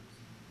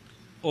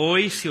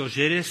 Hoy, si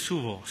oyeres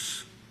su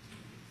voz,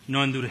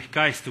 no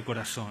endurezcáis tu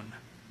corazón.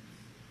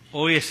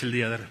 Hoy es el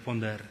día de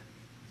responder.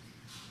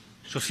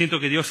 Yo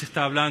siento que Dios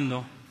está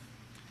hablando.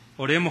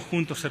 Oremos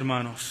juntos,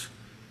 hermanos.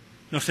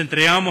 Nos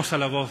entregamos a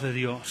la voz de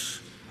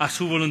Dios, a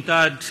su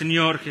voluntad,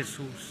 Señor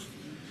Jesús.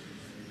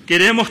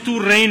 Queremos tu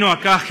reino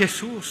acá,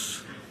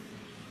 Jesús.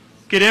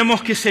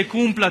 Queremos que se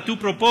cumpla tu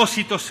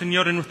propósito,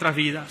 Señor, en nuestras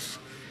vidas,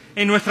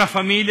 en nuestra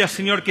familia,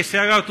 Señor, que se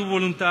haga tu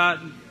voluntad.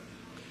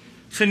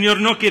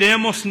 Señor, no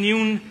queremos ni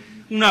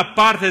una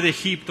parte de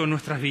Egipto en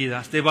nuestras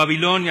vidas, de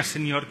Babilonia,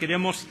 Señor.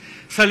 Queremos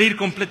salir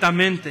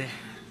completamente.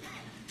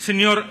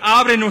 Señor,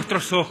 abre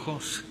nuestros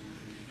ojos.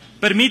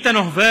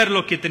 Permítanos ver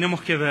lo que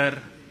tenemos que ver.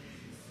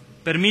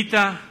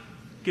 Permita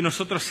que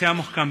nosotros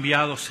seamos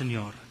cambiados,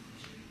 Señor.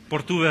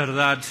 Por tu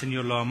verdad,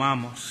 Señor, lo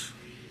amamos.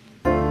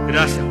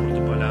 Gracias por